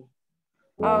Monday.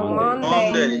 On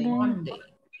Monday.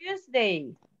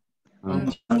 Tuesday.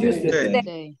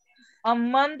 Tuesday.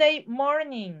 On Monday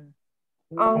morning.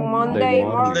 On Monday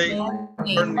morning.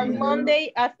 On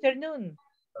Monday afternoon.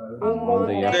 On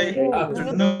Monday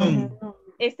afternoon.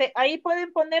 Ahí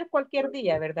pueden poner cualquier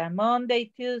día, ¿verdad?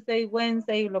 Monday, Tuesday,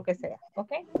 Wednesday, lo que sea.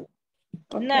 ¿Ok?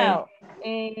 Now,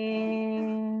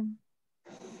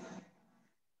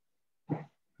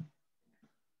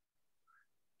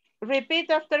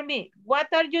 repeat after me. What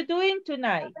are you doing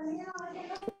tonight?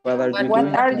 What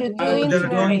are you doing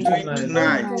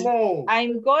tonight?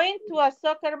 I'm going to a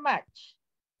soccer match.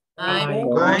 I'm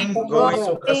going to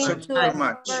a soccer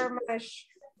match.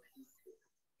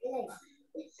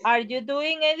 Are you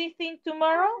doing anything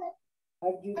tomorrow?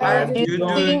 Are you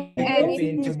doing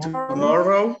anything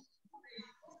tomorrow?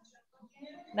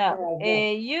 Now,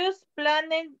 use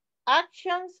planning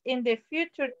actions in the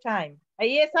future time.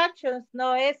 Ahí es actions,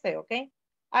 no ese, ¿ok?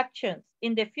 Actions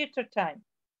in the future time.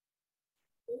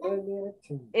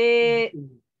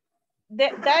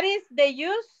 That is the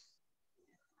use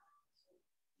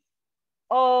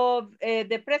of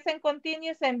the present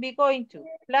continuous and be going to.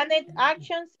 Planned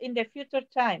actions in the future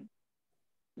time.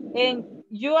 And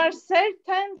you are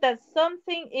certain that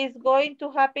something is going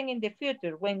to happen in the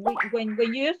future when we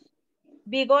use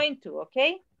be going to,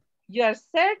 okay? You are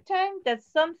certain that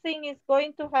something is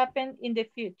going to happen in the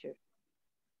future.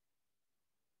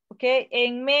 Okay,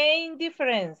 and main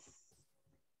difference.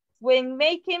 When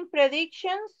making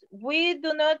predictions, we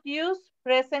do not use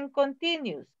present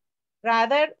continuous.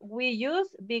 Rather, we use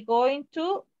be going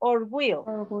to or will,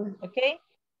 okay?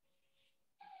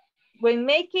 When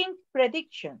making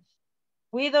predictions,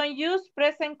 we don't use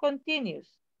present continuous.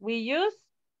 We use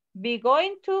be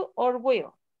going to or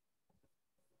will.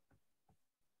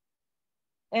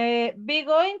 Be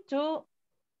going to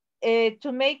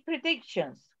make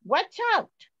predictions. Watch out.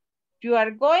 You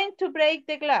are going to break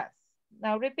the glass.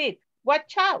 Now repeat.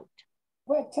 Watch out.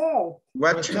 Watch out.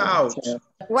 Watch out.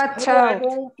 Watch out.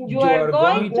 You are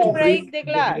going to break the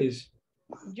glass.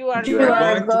 You are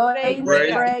going to break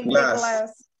the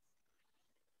glass.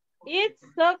 It's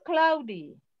so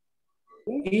cloudy.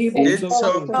 It's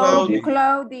so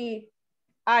cloudy.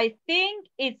 I think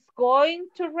it's going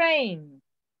to rain.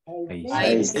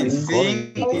 I think it's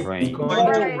going to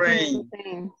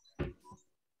rain.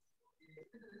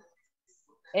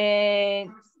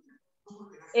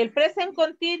 El present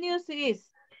continuous is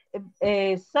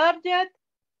subject,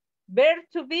 verb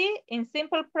to be in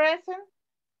simple present,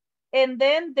 and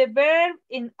then the verb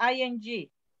in ing.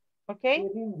 Okay?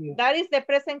 That is the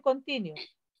present continuous.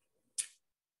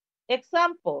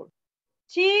 Example,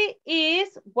 she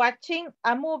is watching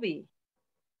a movie.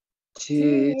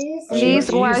 She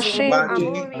is watching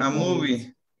a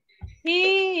movie.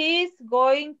 He is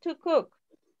going to cook.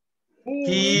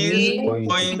 He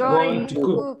is going to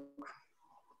cook.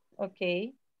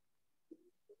 Okay.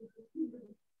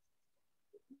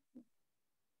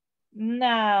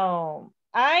 Now,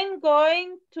 I'm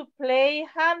going to play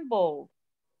handball.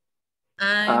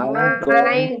 I'm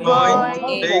going to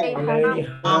play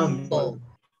handball.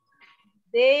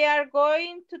 They are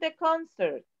going to the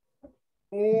concert.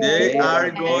 They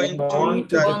are going to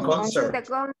the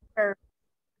concert.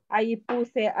 Ahí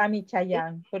puse a mi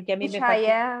Chayanne, porque a mí me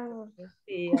fascina.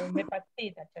 Sí, a mí me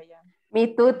fascina Chayanne. Me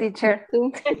too, teacher.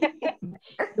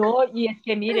 No, y es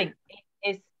que miren,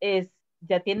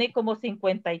 ya tiene como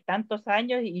 50 y tantos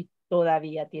años y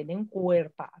todavía tiene un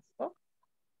cuerpazo.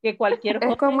 Que cualquier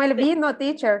joven, es como el vino,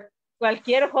 teacher.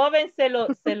 Cualquier joven se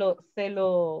lo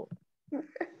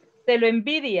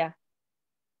envidia.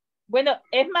 Bueno,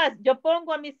 es más, yo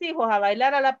pongo a mis hijos a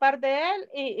bailar a la par de él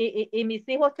y mis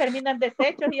hijos terminan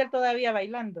deshechos y él todavía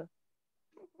bailando.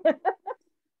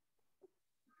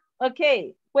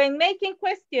 Okay, when making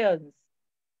questions,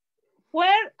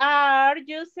 where are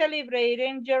you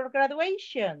celebrating your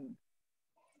graduation?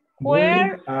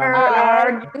 Where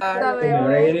are you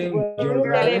celebrating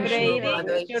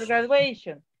your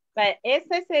graduation? But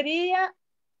ese sería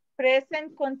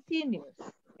present continuous,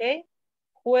 okay?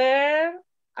 Where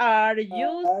are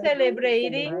you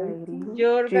celebrating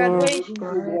your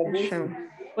graduation?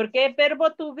 Porque es verbo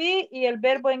to be y el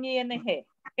verbo en ing,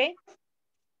 okay?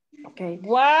 Okay.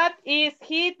 What is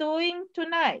he doing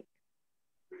tonight?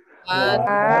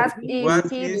 What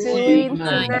is he doing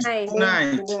tonight?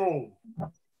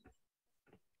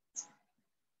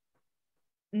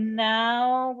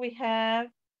 Now we have,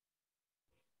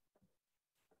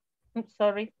 oops,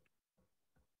 sorry.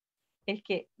 Es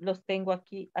que los tengo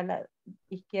aquí a la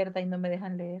izquierda y no me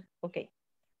dejan leer. Ok.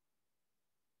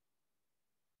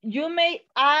 You may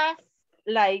ask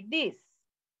like this.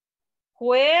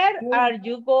 Where are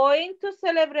you going to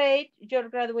celebrate your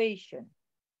graduation?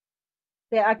 O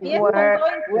sea, aquí es Where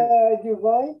are you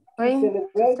going to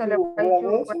celebrate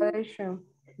your graduation?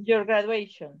 Your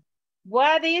graduation.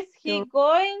 What is he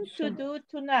going to do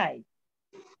tonight?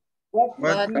 What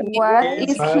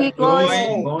is he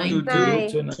going to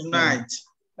do tonight?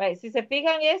 Right, si se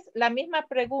fijan es la misma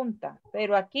pregunta,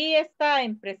 pero aquí está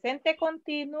en presente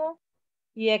continuo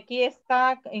y aquí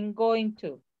está en going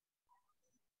to.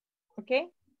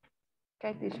 ¿Ok?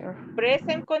 Okay, teacher.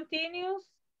 Present continuous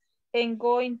en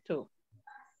going to.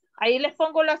 Ahí les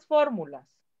pongo las fórmulas,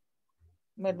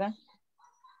 ¿verdad?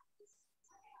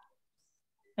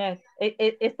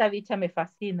 Esta bicha me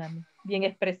fascina, bien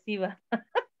expresiva.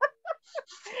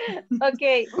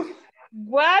 Ok.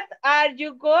 What are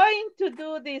you going to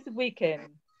do this weekend?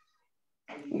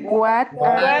 What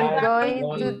are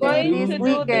you going to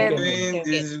do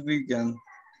This weekend?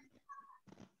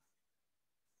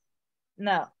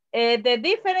 Now, the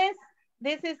difference,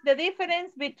 this is the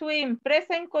difference between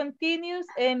present continuous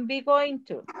and be going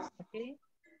to. Okay.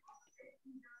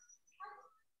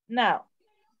 Now,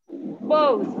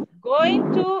 both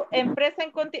going to and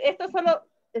present continuous. Esto solo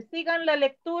sigan la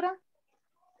lectura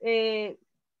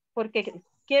porque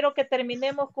quiero que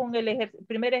terminemos con el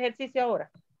primer ejercicio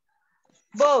ahora.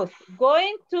 Both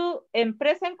going to and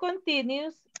present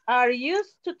continuous are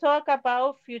used to talk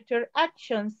about future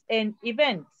actions and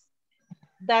events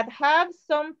that have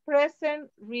some present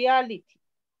reality.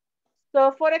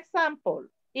 So, for example,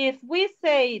 if we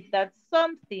say that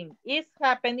something is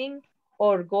happening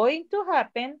or going to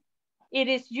happen, it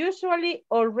is usually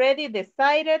already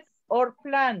decided or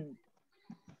planned.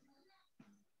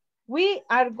 We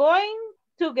are going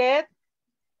to get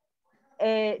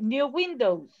new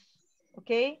windows,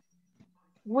 okay?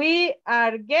 We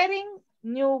are getting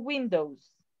new windows.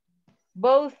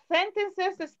 Both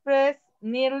sentences express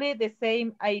nearly the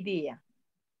same idea.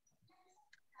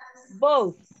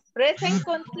 Both present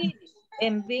continuous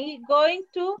and be going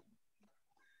to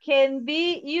can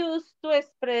be used to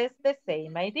express the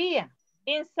same idea.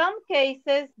 In some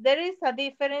cases, there is a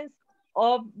difference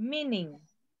of meaning.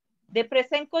 The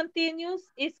present continuous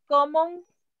is common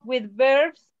with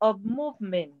verbs of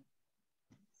movement.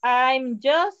 I'm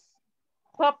just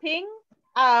popping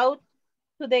out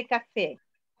to the cafe.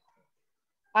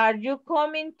 Are you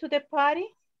coming to the party?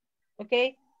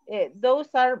 Okay, those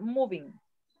are moving.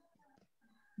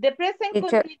 The present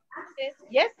continuous is,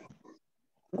 yes?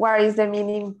 What is the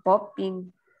meaning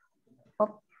popping?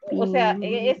 O sea,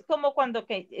 es como cuando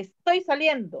que estoy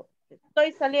saliendo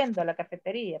a la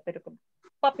cafetería, pero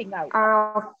popping out.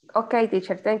 Okay,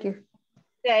 teacher, thank you.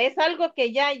 O sea, es algo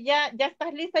que ya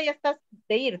estás lista, ya estás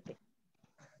de irte.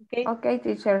 Okay,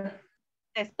 teacher.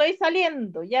 Estoy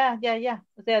saliendo, ya.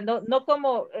 O sea, no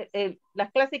como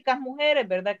las clásicas mujeres,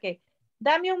 ¿verdad? Que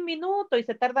dame un minuto y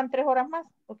se tardan 3 horas más,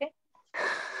 ¿ok?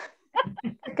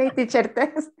 Okay, teacher,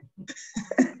 thanks.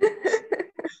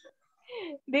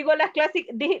 Digo las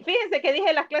clásicas, fíjense que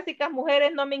dije las clásicas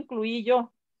mujeres, no me incluí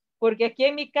yo, porque aquí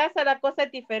en mi casa la cosa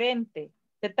es diferente.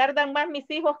 Se tardan más mis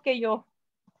hijos que yo.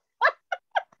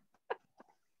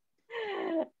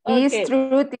 Okay. It's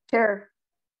true, teacher.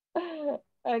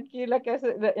 Aquí en la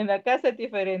casa es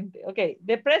diferente. Okay,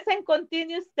 the present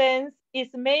continuous tense is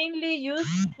mainly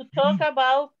used to talk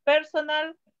about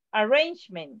personal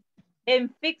arrangement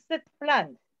and fixed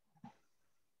plans.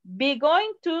 Be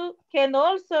going to can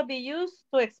also be used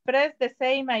to express the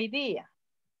same idea.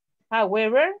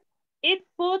 However, it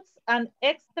puts an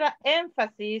extra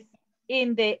emphasis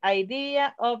in the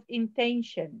idea of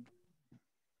intention.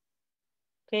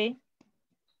 Okay.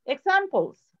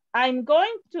 Examples. I'm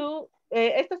going to,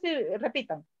 esto sí,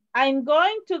 repitan. I'm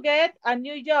going to get a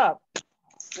new job.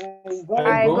 I'm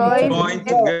going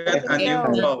to get a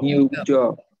new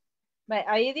job.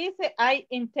 Ahí dice, I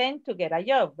intend to get a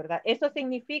job, ¿verdad? Eso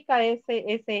significa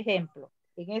ese ejemplo,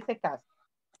 en ese caso.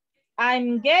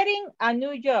 I'm getting a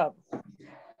new job.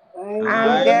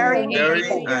 I'm getting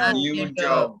a new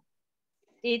job.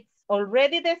 It's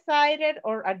already decided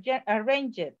or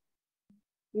arranged.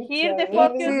 Here the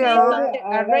focus is on the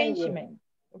arrangement.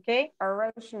 Okay?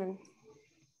 Arrangement.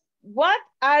 What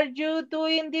are you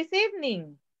doing this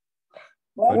evening?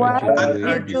 What are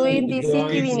you doing this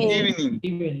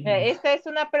evening? Esta es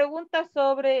una pregunta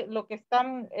sobre lo que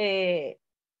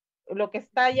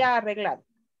está ya arreglado.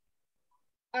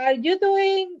 Are you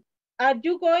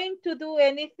going to do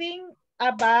anything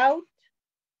about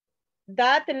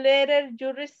that letter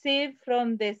you received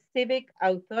from the civic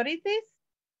authorities?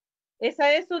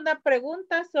 Esa es una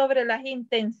pregunta sobre las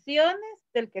intenciones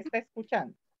del que está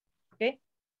escuchando. ¿Okay?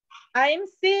 I'm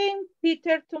seeing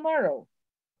Peter tomorrow.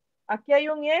 Aquí hay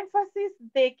un énfasis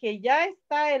de que ya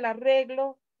está el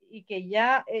arreglo y que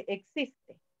ya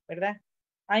existe, ¿verdad?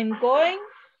 I'm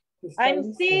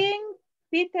seeing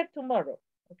Peter tomorrow,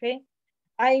 okay?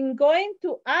 I'm going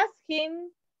to ask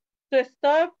him to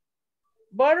stop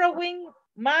borrowing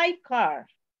my car.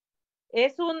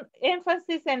 Es un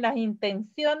énfasis en las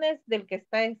intenciones del que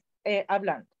está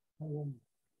hablando.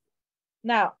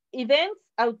 Now, events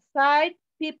outside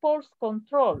people's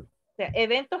control. O sea,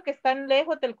 eventos que están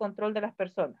lejos del control de las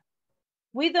personas.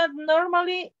 We don't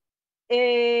normally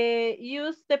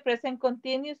use the present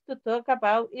continuous to talk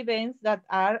about events that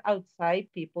are outside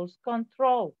people's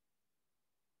control.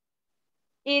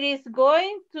 It is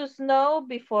going to snow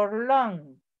before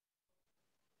long.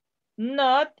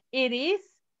 Not it is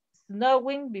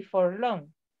snowing before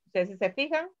long. O sea, si se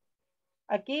fijan,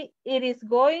 aquí it is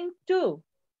going to.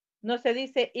 No se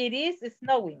dice it is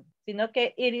snowing, sino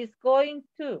que it is going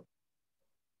to.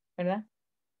 ¿Verdad?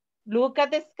 Look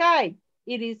at the sky.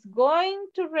 It is going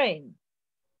to rain.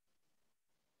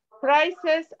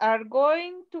 Prices are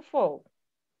going to fall.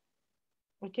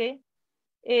 Okay.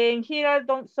 And here are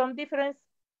some difference.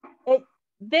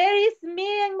 There is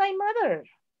me and my mother.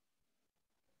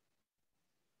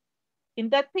 In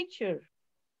that picture.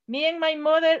 Me and my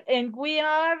mother, and we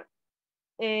are,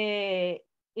 it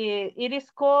is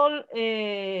called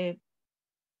el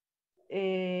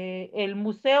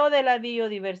Museo de la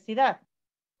Biodiversidad.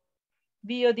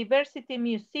 Biodiversity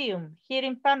Museum, here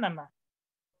in Panama.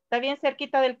 Está bien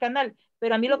cerquita del canal,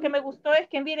 pero a mí lo que me gustó es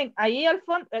que miren, ahí al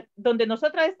fondo, donde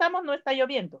nosotras estamos no está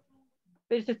lloviendo,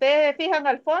 pero si ustedes se fijan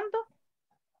al fondo,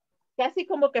 casi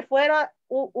como que fuera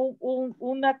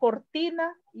una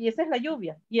cortina y esa es la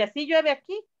lluvia, y así llueve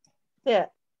aquí, o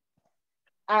sea,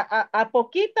 a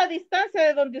poquita distancia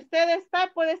de donde usted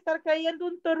está puede estar cayendo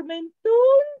un tormentón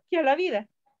que a la vida,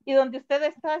 y donde usted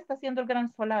está haciendo el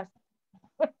gran solazo.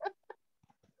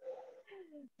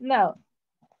 Now,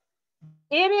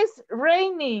 it is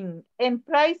raining and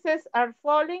prices are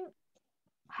falling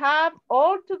have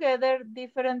altogether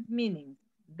different meanings.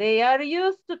 They are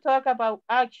used to talk about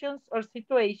actions or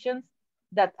situations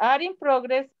that are in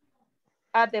progress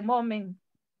at the moment.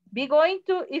 Be going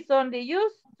to is only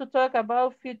used to talk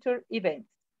about future events.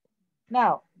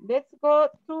 Now, let's go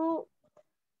to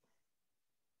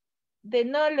the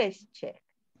knowledge check.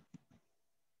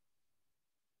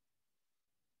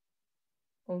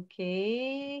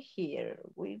 Okay, here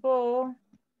we go.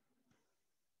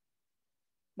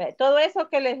 Todo eso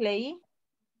que les leí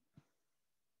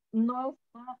no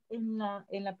está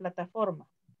en la plataforma,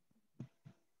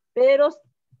 pero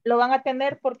lo van a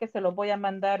tener porque se lo voy a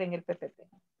mandar en el PPT.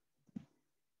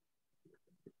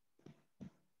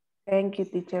 Thank you,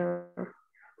 teacher.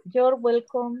 You're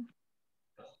welcome.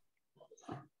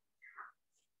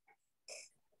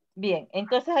 Bien,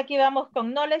 entonces aquí vamos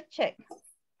con knowledge check.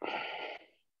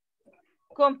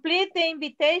 Complete the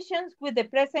invitations with the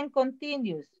present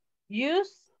continuous.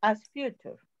 Use as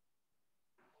future.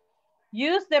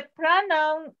 Use the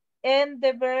pronoun and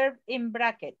the verb in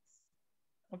brackets.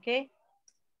 ¿Ok?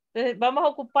 Entonces vamos a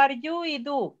ocupar you y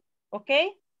do. ¿Ok?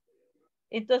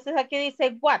 Entonces aquí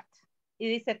dice what. Y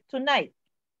dice tonight.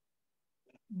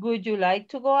 Would you like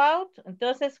to go out?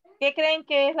 Entonces, ¿qué creen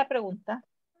que es la pregunta?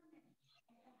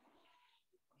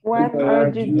 What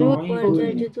are you doing? What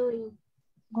are you doing?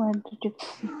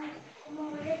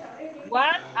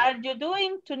 What are you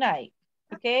doing tonight?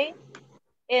 Okay.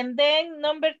 And then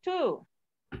number 2.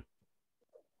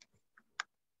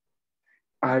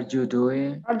 Are you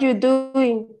doing? Are you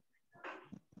doing?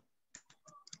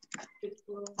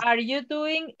 Are you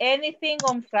doing anything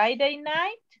on Friday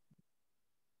night?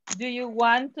 Do you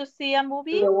want to see a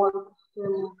movie?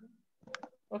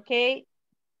 Okay.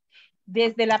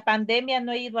 Desde la pandemia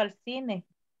no he ido al cine.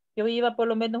 Yo iba por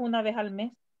lo menos una vez al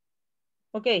mes.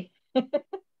 Okay.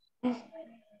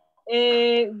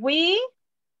 We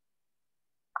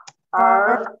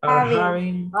are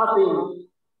having.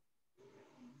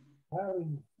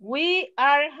 We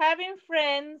are having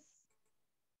friends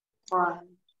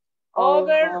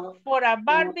over for a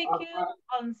barbecue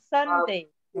on Sunday.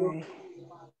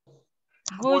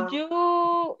 Would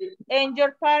you and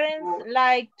your parents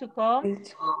like to come?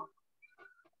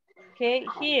 Okay,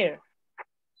 here.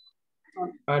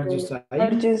 Are you staying?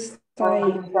 Are you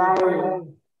staying?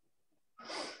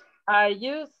 Are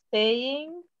you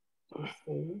staying?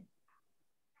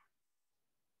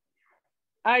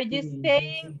 Are you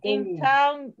staying in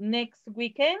town next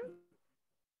weekend?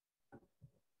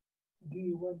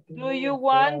 Do you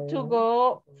want to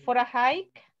go for a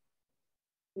hike?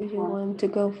 Do you want to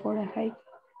go for a hike?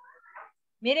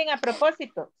 Miren, a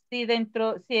propósito, si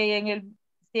en el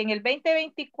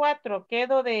 2024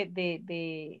 quedo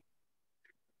de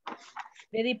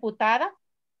diputada,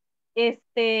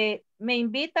 me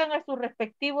invitan a sus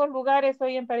respectivos lugares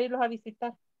hoy para irlos a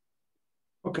visitar.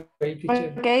 Ok,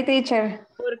 teacher. Ok, teacher.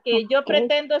 Porque yo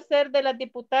pretendo ser de las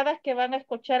diputadas que van a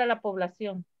escuchar a la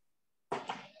población.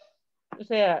 O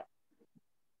sea,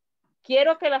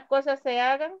 quiero que las cosas se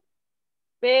hagan,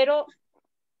 pero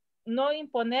no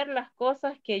imponer las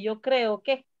cosas que yo creo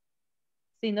que,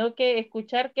 sino que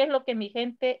escuchar qué es lo que mi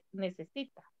gente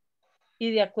necesita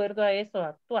y de acuerdo a eso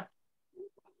actuar.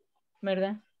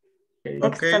 ¿Verdad?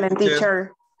 Excellent,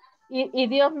 teacher. Y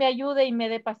Dios me ayude y me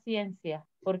dé paciencia,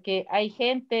 porque hay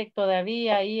gente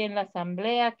todavía ahí en la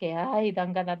asamblea que, ay,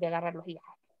 dan ganas de agarrarlos y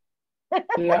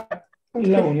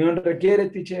La unión requiere,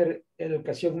 teacher,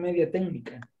 educación media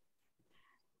técnica.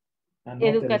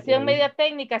 Anótelo por educación ahí. media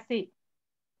técnica, sí.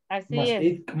 Así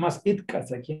es. Más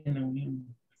ITCAS aquí en la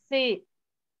unión. Sí,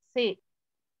 sí.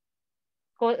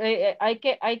 Hay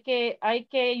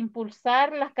que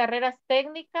impulsar las carreras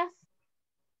técnicas,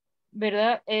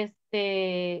 ¿verdad?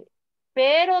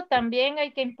 Pero también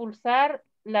hay que impulsar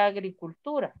la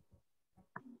agricultura.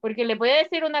 Porque les voy a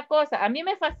decir una cosa, a mí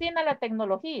me fascina la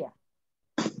tecnología,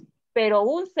 pero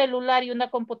un celular y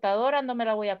una computadora no me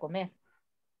la voy a comer.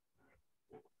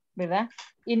 ¿Verdad?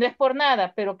 Y no es por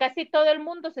nada, pero casi todo el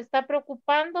mundo se está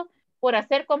preocupando por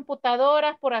hacer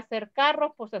computadoras, por hacer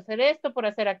carros, por hacer esto, por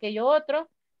hacer aquello otro,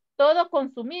 todo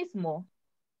consumismo,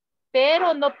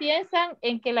 pero no piensan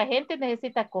en que la gente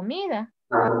necesita comida,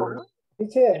 ¿verdad?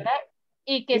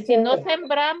 Y que si no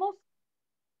sembramos,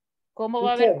 ¿cómo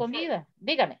va a haber comida?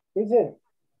 Dígame. Teacher,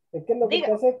 es que lo que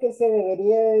pasa es que se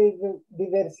debería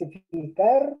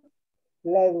diversificar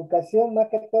la educación más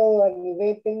que todo a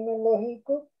nivel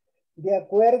tecnológico de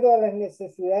acuerdo a las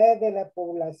necesidades de la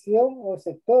población o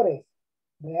sectores.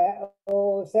 ¿Verdad?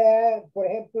 O sea, por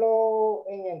ejemplo,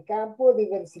 en el campo,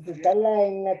 diversificarla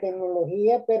en la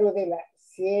tecnología, pero de la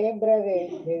siembra de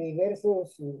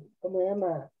diversos, ¿cómo se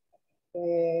llama?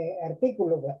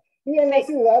 Artículos. ¿verdad? Y en la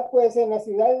ciudad, pues en la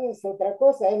ciudad es otra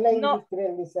cosa, es la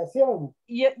industrialización.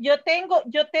 Yo tengo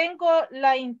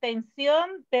la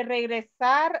intención de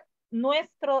regresar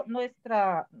nuestros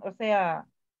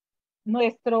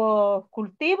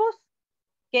cultivos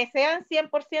que sean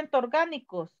 100%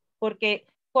 orgánicos, porque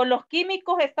con los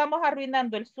químicos estamos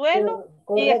arruinando el suelo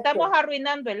y estamos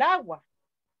arruinando el agua.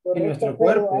 Correcto, y nuestro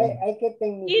cuerpo. Hay que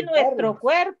tecnificarlo. Y nuestro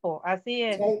cuerpo, así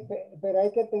es. Pero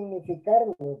hay que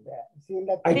tecnificarlo. Si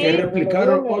hay que replicar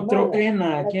otro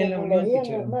ENA aquí en la unión. La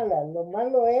tecnología no es mala, lo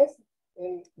malo es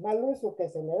el mal uso que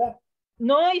se le da.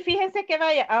 No, y fíjense que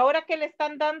vaya, ahora que le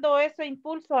están dando ese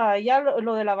impulso a ya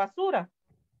lo de la basura.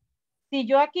 Si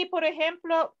yo aquí, por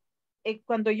ejemplo,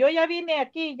 cuando yo ya vine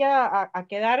aquí ya a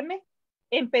quedarme,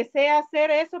 empecé a hacer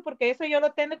eso porque eso yo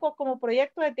lo tengo como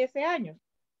proyecto desde hace años.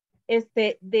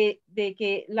 De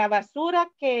que la basura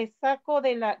que saco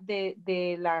de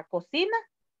la cocina,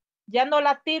 ya no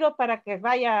la tiro para que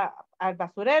vaya al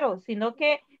basurero, sino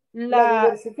que la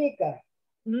diversifica.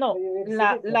 No,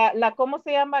 ¿cómo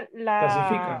se llama?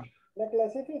 Clasifica. La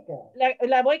clasifica.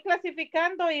 La voy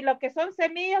clasificando y lo que son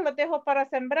semillas los dejo para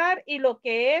sembrar y lo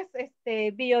que es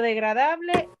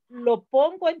biodegradable lo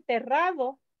pongo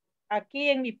enterrado aquí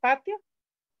en mi patio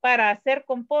para hacer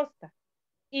composta.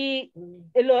 Y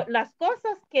las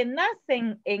cosas que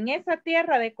nacen en esa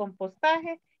tierra de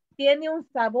compostaje tiene un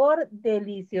sabor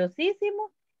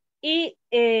deliciosísimo y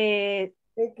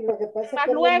lo que pasa más es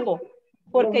que luego,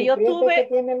 porque yo tuve que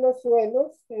tienen los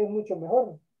suelos es mucho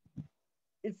mejor.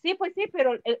 Sí, pues sí,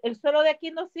 pero el suelo de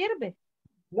aquí no sirve.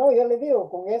 No, yo le digo,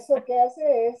 con eso que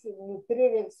hace es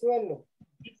nutrir el suelo.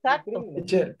 Exacto.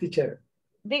 Teacher.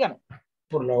 Dígame.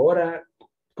 Por la hora,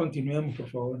 continuemos, por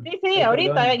favor. Sí,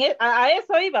 ahorita a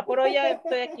eso iba, pero ya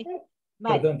estoy aquí.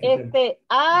 Perdón,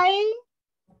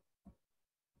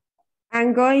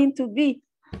 I'm going to be.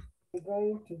 Yeah.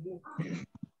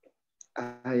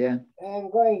 I'm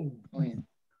going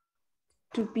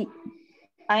to be.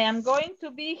 I am going to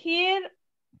be here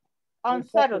on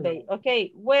Saturday.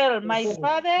 Okay, well, my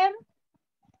father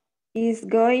is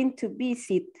going to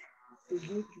visit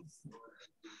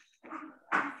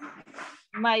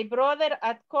my brother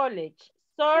at college.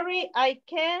 Sorry, I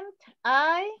can't.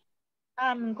 I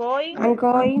am going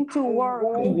to work.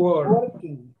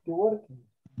 Working.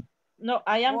 No,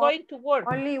 I am going to work.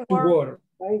 Only work.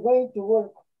 I'm going to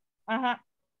work.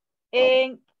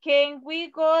 And can we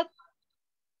go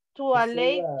to a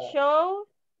late show?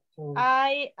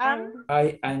 I am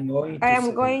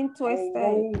going to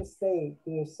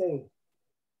stay.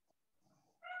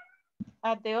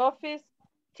 At the office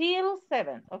till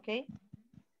 7, okay?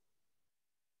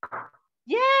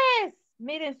 Yes,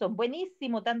 miren, son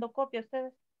buenísimos dando copia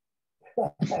ustedes.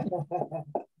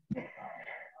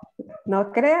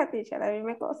 No crea, teacher, a mí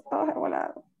me costó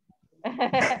volado.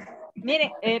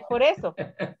 Miren, por eso,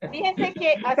 fíjense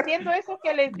que haciendo eso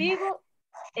que les digo,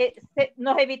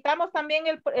 nos evitamos también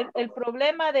el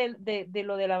problema de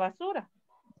lo de la basura.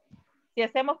 Si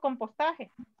hacemos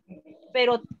compostaje.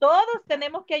 Pero todos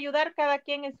tenemos que ayudar cada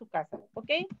quien en su casa, ¿ok?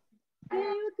 See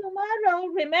you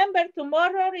tomorrow. Remember,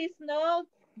 tomorrow is no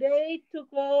day to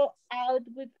go out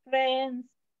with friends.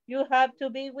 You have to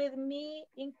be with me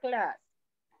in class.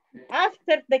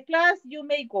 After the class, you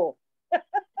may go.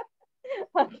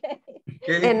 Okay.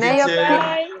 Okay, teacher.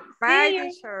 Bye. Bye, See you.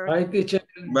 teacher. Bye, teacher.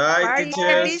 Bye, Bye,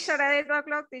 teachers. teacher, at 8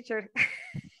 o'clock, teacher.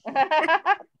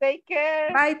 Take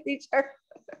care. Bye, teacher.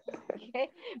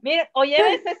 Okay. Miren, o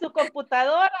llévense su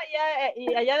computadora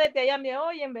y allá desde allá me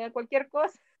oyen, vean cualquier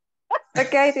cosa.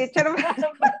 Ok, teacher.